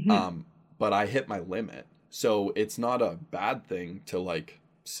 but I hit my limit. So it's not a bad thing to like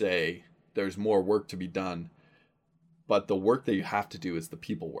say there's more work to be done, but the work that you have to do is the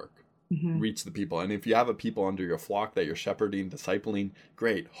people work. Reach the people. And if you have a people under your flock that you're shepherding, discipling,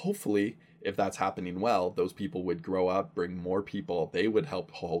 great. Hopefully, if that's happening well, those people would grow up, bring more people. They would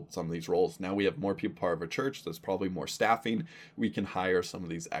help hold some of these roles. Now we have more people part of our church. There's probably more staffing. We can hire some of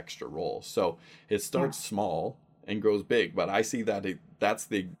these extra roles. So it starts small and grows big. But I see that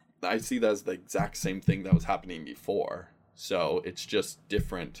I see that as the exact same thing that was happening before. So it's just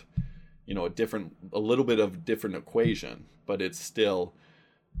different, a little bit of different equation, but it's still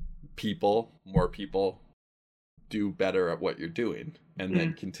more people do better at what you're doing, and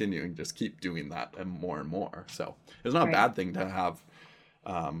then continuing, just keep doing that and more. So it's not a bad thing to have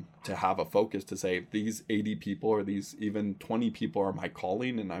a focus to say these 80 people or these even 20 people are my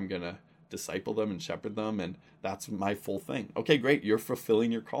calling, and I'm going to disciple them and shepherd them. And that's my full thing. Okay, great. You're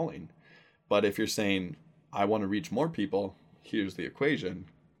fulfilling your calling. But if you're saying, I want to reach more people, here's the equation,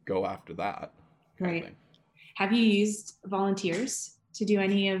 go after that. Right. Have you used volunteers to do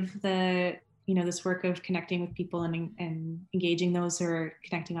any of the, this work of connecting with people and engaging those who are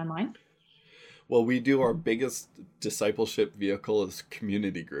connecting online? Well, we do our biggest discipleship vehicle is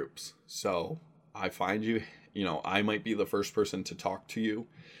community groups. So I find you, I might be the first person to talk to you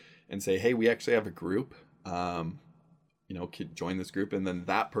and say, hey, we actually have a group, could join this group. And then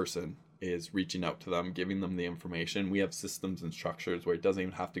that person is reaching out to them, giving them the information. We have systems and structures where it doesn't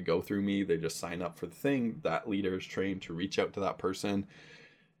even have to go through me. They just sign up for the thing. That leader is trained to reach out to that person,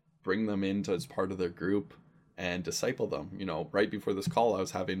 bring them into as part of their group, and disciple them. Right before this call, I was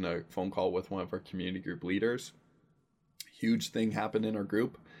having a phone call with one of our community group leaders. Huge thing happened in our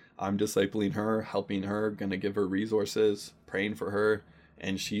group. I'm discipling her, helping her, going to give her resources, praying for her,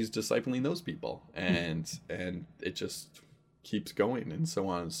 and she's discipling those people. And it just keeps going, and so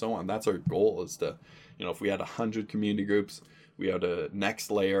on and so on. That's our goal, is to, if we had 100 community groups, we had a next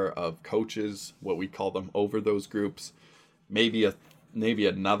layer of coaches, what we call them, over those groups, maybe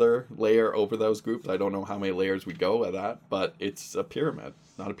another layer over those groups. I don't know how many layers we go at that, but it's a pyramid.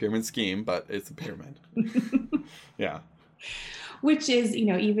 Not a pyramid scheme, but it's a pyramid. Yeah. Which is,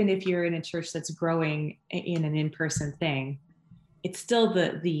 even if you're in a church that's growing in an in-person thing, it's still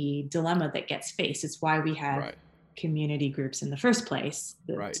the dilemma that gets faced. It's why we have community groups in the first place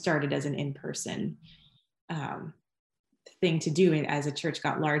that started as an in-person thing to do. And as a church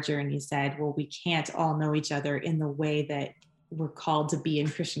got larger, and you said, well, we can't all know each other in the way that we're called to be in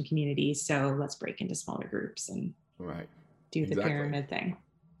Christian communities. So let's break into smaller groups and do the pyramid thing.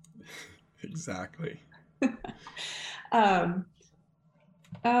 Exactly.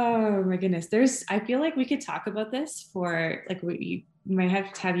 Oh my goodness. I feel like we could talk about this for we might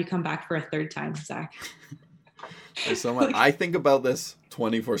have to have you come back for a third time, Zach. There's so much. I think about this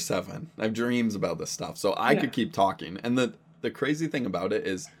 24/7. I have dreams about this stuff. So I could keep talking. And the crazy thing about it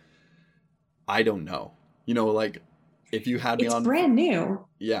is I don't know. If you had me on, it's brand new.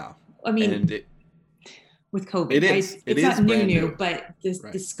 Yeah. I mean, with COVID, it is. Right? It's not new, but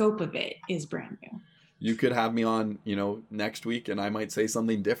the scope of it is brand new. You could have me on, next week, and I might say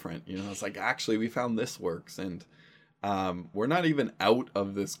something different. It's like, actually, we found this works, and we're not even out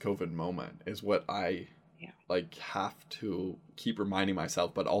of this COVID moment, is what I have to keep reminding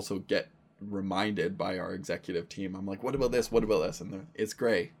myself, but also get reminded by our executive team. I'm like, what about this? What about this? And it's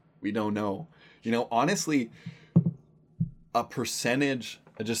gray. We don't know. Honestly, a percentage,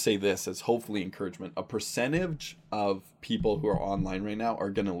 I just say this as hopefully encouragement, a percentage of people who are online right now are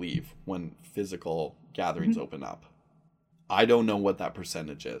going to leave when physical gatherings open up. I don't know what that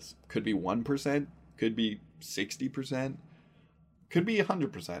percentage is. Could be 1%, could be 60%, could be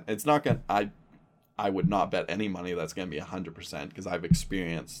 100%. It's not going to, I would not bet any money that's going to be 100% because I've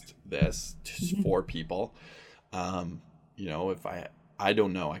experienced this for people. If I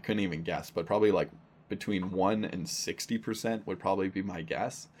don't know, I couldn't even guess, but probably like between 1 and 60% would probably be my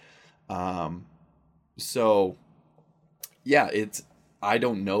guess. So yeah, I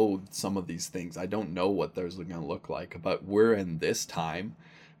don't know some of these things. I don't know what those are going to look like, but we're in this time.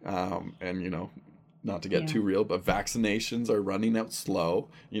 And, not to get too real, but vaccinations are running out slow.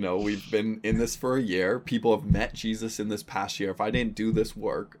 We've been in this for a year. People have met Jesus in this past year. If I didn't do this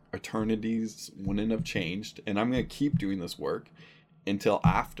work, eternities wouldn't have changed. And I'm going to keep doing this work until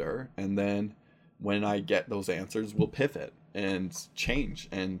after. And then when I get those answers, we'll pivot and change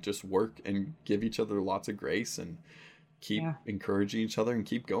and just work and give each other lots of grace and keep encouraging each other and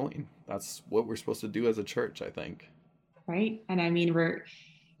keep going. That's what we're supposed to do as a church, I think. Right. And I mean, we're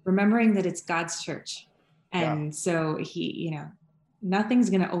remembering that it's God's church. And so he, nothing's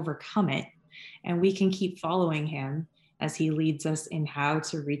going to overcome it. And we can keep following him as he leads us in how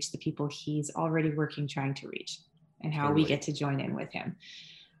to reach the people he's already working, trying to reach, and how we get to join in with him.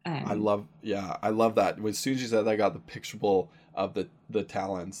 I love that. As soon as you said that, I got the picturable of the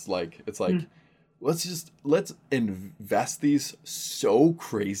talents. Like, it's like, let's invest these so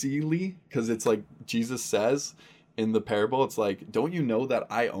crazily, because it's like Jesus says in the parable, it's like, don't you know that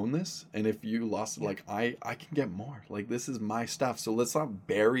I own this? And if you lost it, like, I can get more. Like, this is my stuff. So let's not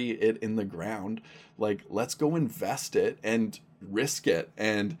bury it in the ground. Like, let's go invest it and risk it.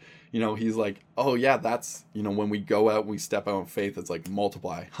 And, he's like, oh yeah, that's, when we go out, we step out in faith, it's like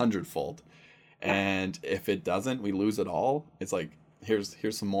multiply 100-fold. And if it doesn't, we lose it all. It's like, here's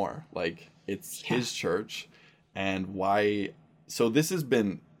some more. Like, it's his church. And why? So this has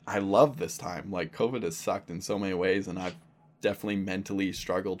been, I love this time. Like, COVID has sucked in so many ways, and I've definitely mentally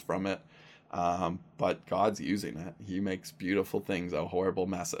struggled from it. But God's using it. He makes beautiful things out of horrible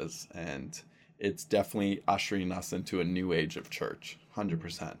messes. And it's definitely ushering us into a new age of church.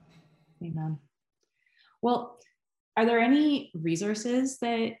 100%. Amen. Well, are there any resources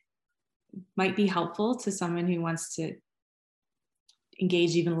that might be helpful to someone who wants to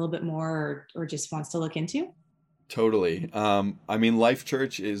engage even a little bit more, or just wants to look into? Totally. I mean, Life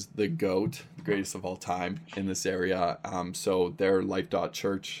Church is the GOAT, the greatest of all time in this area. So their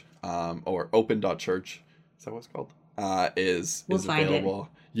life.church, or open.church, is that what it's called? Is available.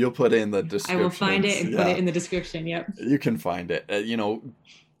 You'll put it in the description. I will find it and put it in the description. Yep. You can find it.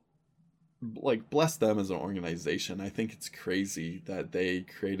 Like, bless them as an organization. I think it's crazy that they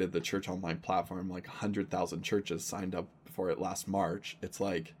created the church online platform. Like 100,000 churches signed up for it last March. It's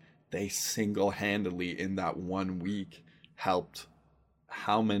like they single-handedly in that 1 week helped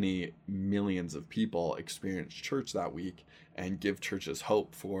how many millions of people experience church that week and give churches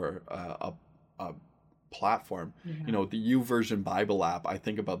hope for a platform. The YouVersion Bible app, I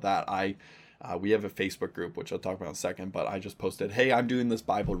think about that. We have a Facebook group, which I'll talk about in a second, but I just posted, hey, I'm doing this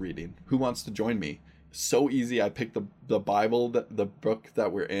Bible reading. Who wants to join me? So easy. I picked the Bible, the book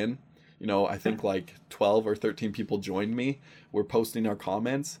that we're in. I think like 12 or 13 people joined me. We're posting our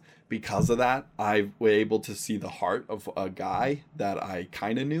comments. Because of that, I was able to see the heart of a guy that I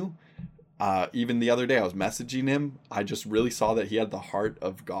kind of knew. Even the other day, I was messaging him. I just really saw that he had the heart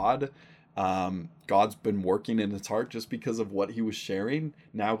of God. God's been working in his heart just because of what he was sharing.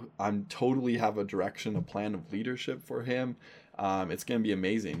 Now I'm totally have a direction, a plan of leadership for him. It's going to be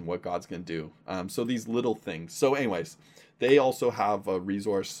amazing what God's going to do. So these little things. So anyways, they also have a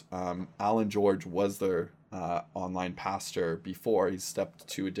resource. Alan George was their online pastor before. He stepped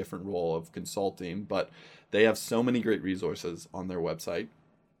to a different role of consulting, but they have so many great resources on their website.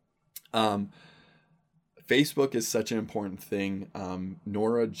 Facebook is such an important thing.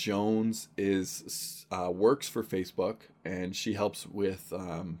 Nora Jones works for Facebook, and she helps with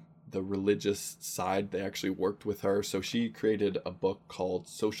the religious side. They actually worked with her. So she created a book called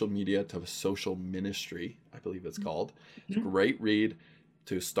Social Media to Social Ministry, I believe it's called. It's a great read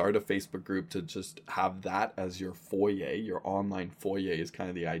to start a Facebook group, to just have that as your foyer. Your online foyer is kind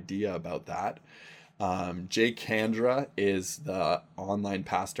of the idea about that. Jake Handra is the online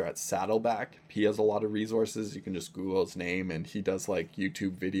pastor at Saddleback. He has a lot of resources. You can just Google his name, and he does like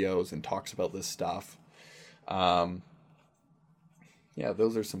YouTube videos and talks about this stuff.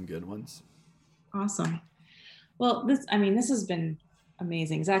 Those are some good ones. Awesome. Well, this has been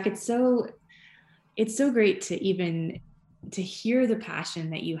amazing, Zach. It's so great to hear the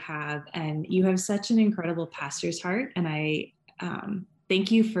passion that you have, and you have such an incredible pastor's heart. And I thank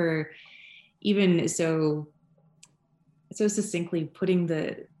you for even so succinctly putting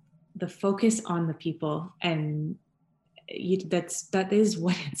the focus on the people, and that is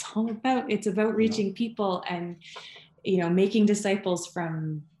what it's all about. It's about reaching people and making disciples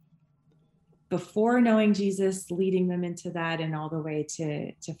from before knowing Jesus, leading them into that, and all the way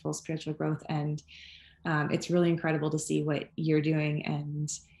to full spiritual growth. And it's really incredible to see what you're doing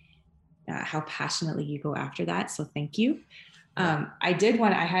and how passionately you go after that. So thank you. I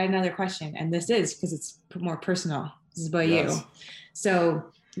had another question, and this is because it's more personal. This is about you.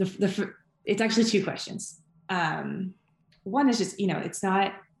 So it's actually two questions. One is just, it's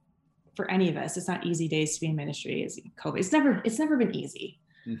not for any of us. It's not easy days to be in ministry as COVID. It's never been easy.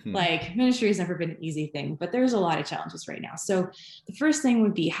 Mm-hmm. Like, ministry has never been an easy thing, but there's a lot of challenges right now. So the first thing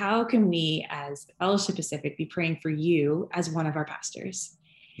would be, how can we as Fellowship Pacific be praying for you as one of our pastors?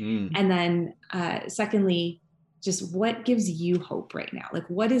 And then secondly, just what gives you hope right now? Like,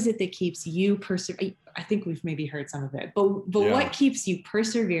 what is it that keeps you persevering? I think we've maybe heard some of it, but what keeps you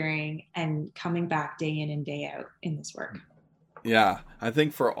persevering and coming back day in and day out in this work? Yeah, I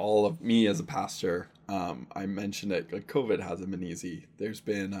think for all of me as a pastor, I mentioned it, like COVID hasn't been easy. There's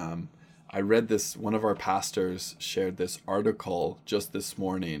been, I read this, one of our pastors shared this article just this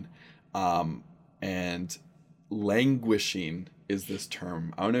morning, and languishing is this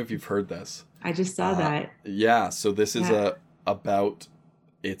term. I don't know if you've heard this. I just saw that. Yeah, so this is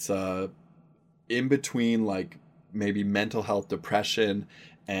it's in between like maybe mental health, depression,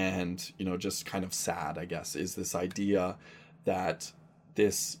 and, you know, just kind of sad, I guess, is this idea that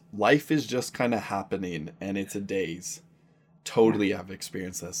this life is just kind of happening and it's a daze. Totally have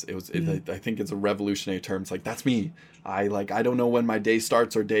experienced this. I think it's a revolutionary term. It's like, that's me. I don't know when my day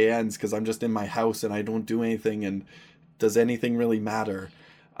starts or day ends because I'm just in my house and I don't do anything. And does anything really matter?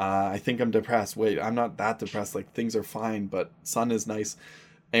 I think I'm depressed. Wait, I'm not that depressed. Like, things are fine, but sun is nice.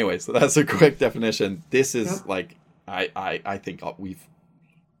 Anyway, so that's a quick definition. This is like, I think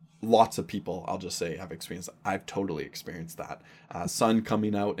lots of people, I'll just say, have experienced. I've totally experienced that. Sun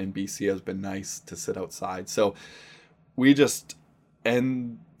coming out in BC has been nice to sit outside. So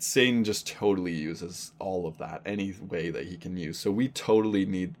Satan just totally uses all of that, any way that he can use. So we totally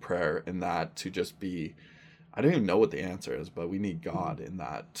need prayer in that to just be, I don't even know what the answer is, but we need God in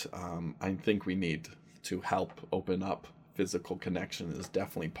that. I think we need to help open up physical connection is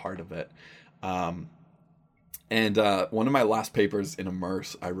definitely part of it. And one of my last papers in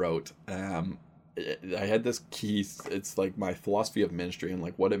Immerse I wrote, I had this key, it's like my philosophy of ministry and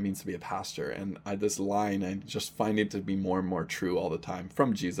like what it means to be a pastor. And this line, I just find it to be more and more true all the time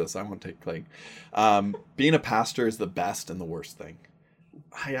from Jesus. I won't take claim. Being a pastor is the best and the worst thing.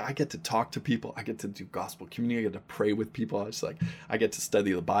 I get to talk to people. I get to do gospel community. I get to pray with people. I get to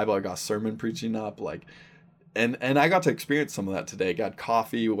study the Bible. I got sermon preaching up, and I got to experience some of that today. Got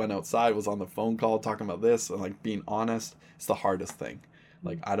coffee, went outside, was on the phone call talking about this, and like being honest, it's the hardest thing.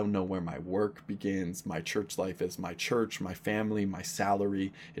 Like, I don't know where my work begins. My church life is my church, my family, my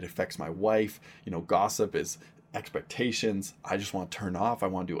salary. It affects my wife. You know, gossip is expectations. I just want to turn off. I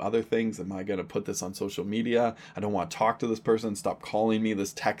want to do other things. Am I going to put this on social media? I don't want to talk to this person. Stop calling me.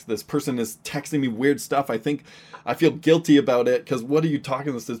 This person is texting me weird stuff. I feel guilty about it because what are you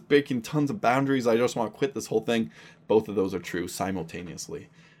talking this? This breaking tons of boundaries. I just want to quit this whole thing. Both of those are true simultaneously.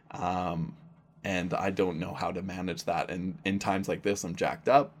 And I don't know how to manage that. And in times like this, I'm jacked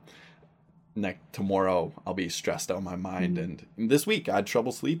up. Tomorrow, I'll be stressed out of my mind. And this week, I had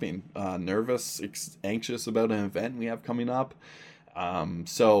trouble sleeping, nervous, anxious about an event we have coming up.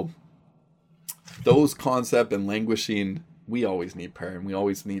 So those concepts and languishing, we always need prayer and we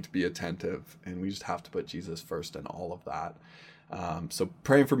always need to be attentive. And we just have to put Jesus first in all of that. So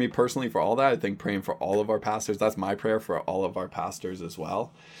praying for me personally for all that. I think praying for all of our pastors. That's my prayer for all of our pastors as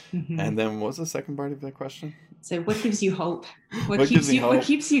well. Mm-hmm. And then what was the second part of that question? So what gives you hope? What keeps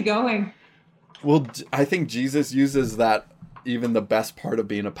you going? Well, I think Jesus uses that, even the best part of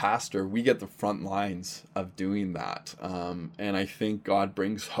being a pastor. We get the front lines of doing that. And I think God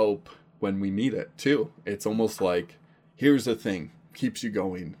brings hope when we need it too. It's almost like, here's the thing, keeps you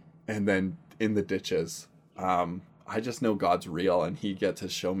going. And then in the ditches, I just know God's real, and he gets to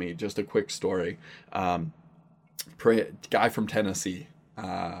show me. Just a quick story. Guy from Tennessee,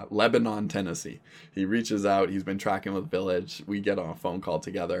 Lebanon, Tennessee. He reaches out. He's been tracking with Village. We get on a phone call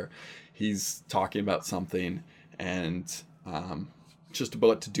together. He's talking about something and just about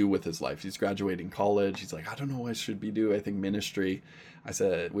what to do with his life. He's graduating college. He's like, I don't know what I should be doing. I think ministry. I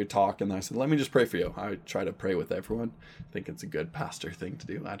said, we talk, and I said, let me just pray for you. I try to pray with everyone. I think it's a good pastor thing to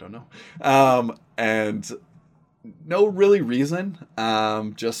do. I don't know. And no really reason,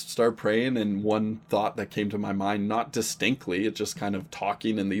 just start praying, and one thought that came to my mind, not distinctly, it's just kind of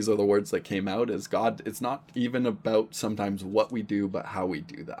talking, and these are the words that came out, is God, it's not even about sometimes what we do, but how we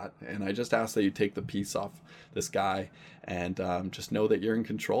do that. And I just ask that you take the peace off this guy and just know that you're in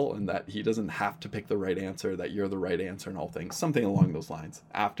control and that he doesn't have to pick the right answer, that you're the right answer in all things, something along those lines.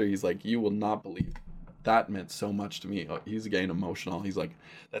 After he's like, you will not believe. That meant so much to me. He's getting emotional. He's like,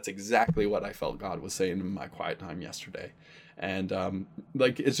 that's exactly what I felt God was saying in my quiet time yesterday. And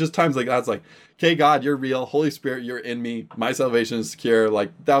like, it's just times like that. It's like, okay, God, you're real. Holy Spirit, you're in me. My salvation is secure. Like,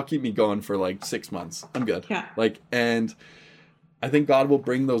 that'll keep me going for like 6 months. I'm good. Yeah. Like, and I think God will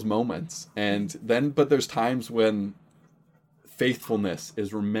bring those moments. And then, but there's times when faithfulness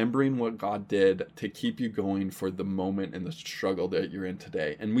is remembering what God did to keep you going for the moment and the struggle that you're in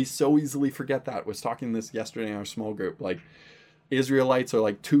today. And we so easily forget that. I was talking this yesterday in our small group. Like, Israelites are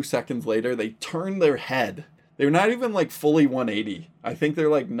like 2 seconds later, they turn their head. They're not even like fully 180. I think they're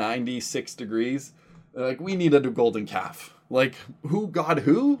like 96 degrees. Like, we needed a golden calf. Like, God,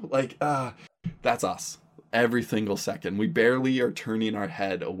 who? Like, that's us. Every single second. We barely are turning our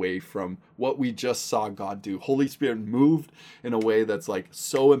head away from what we just saw God do. Holy Spirit moved in a way that's like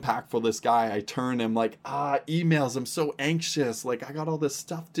so impactful. This guy, I turn him like, emails. I'm so anxious. Like, I got all this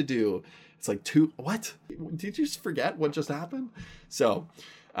stuff to do. It's like, what? Did you just forget what just happened? So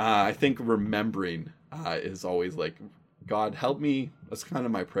I think remembering is always like, God, help me. That's kind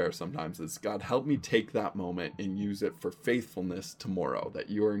of my prayer sometimes, is God, help me take that moment and use it for faithfulness tomorrow, that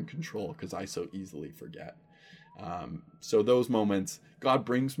you're in control, because I so easily forget. So those moments, God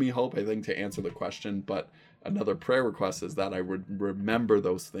brings me hope, I think, to answer the question. But another prayer request is that I would remember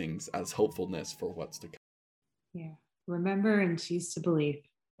those things as hopefulness for what's to come. Yeah. Remember and choose to believe.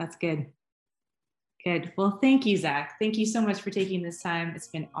 That's good. Good. Well, thank you, Zach. Thank you so much for taking this time. It's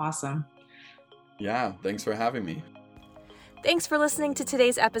been awesome. Yeah. Thanks for having me. Thanks for listening to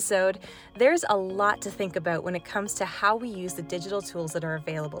today's episode. There's a lot to think about when it comes to how we use the digital tools that are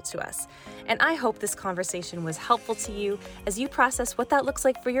available to us. And I hope this conversation was helpful to you as you process what that looks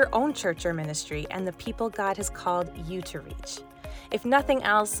like for your own church or ministry and the people God has called you to reach. If nothing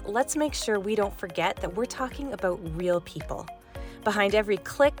else, let's make sure we don't forget that we're talking about real people. Behind every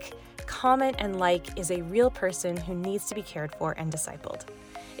click, comment, and like is a real person who needs to be cared for and discipled.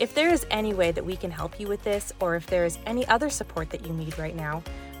 If there is any way that we can help you with this, or if there is any other support that you need right now,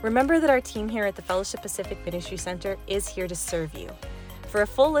 remember that our team here at the Fellowship Pacific Ministry Center is here to serve you. For a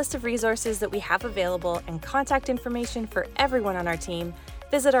full list of resources that we have available and contact information for everyone on our team,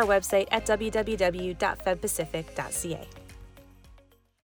 visit our website at www.febpacific.ca.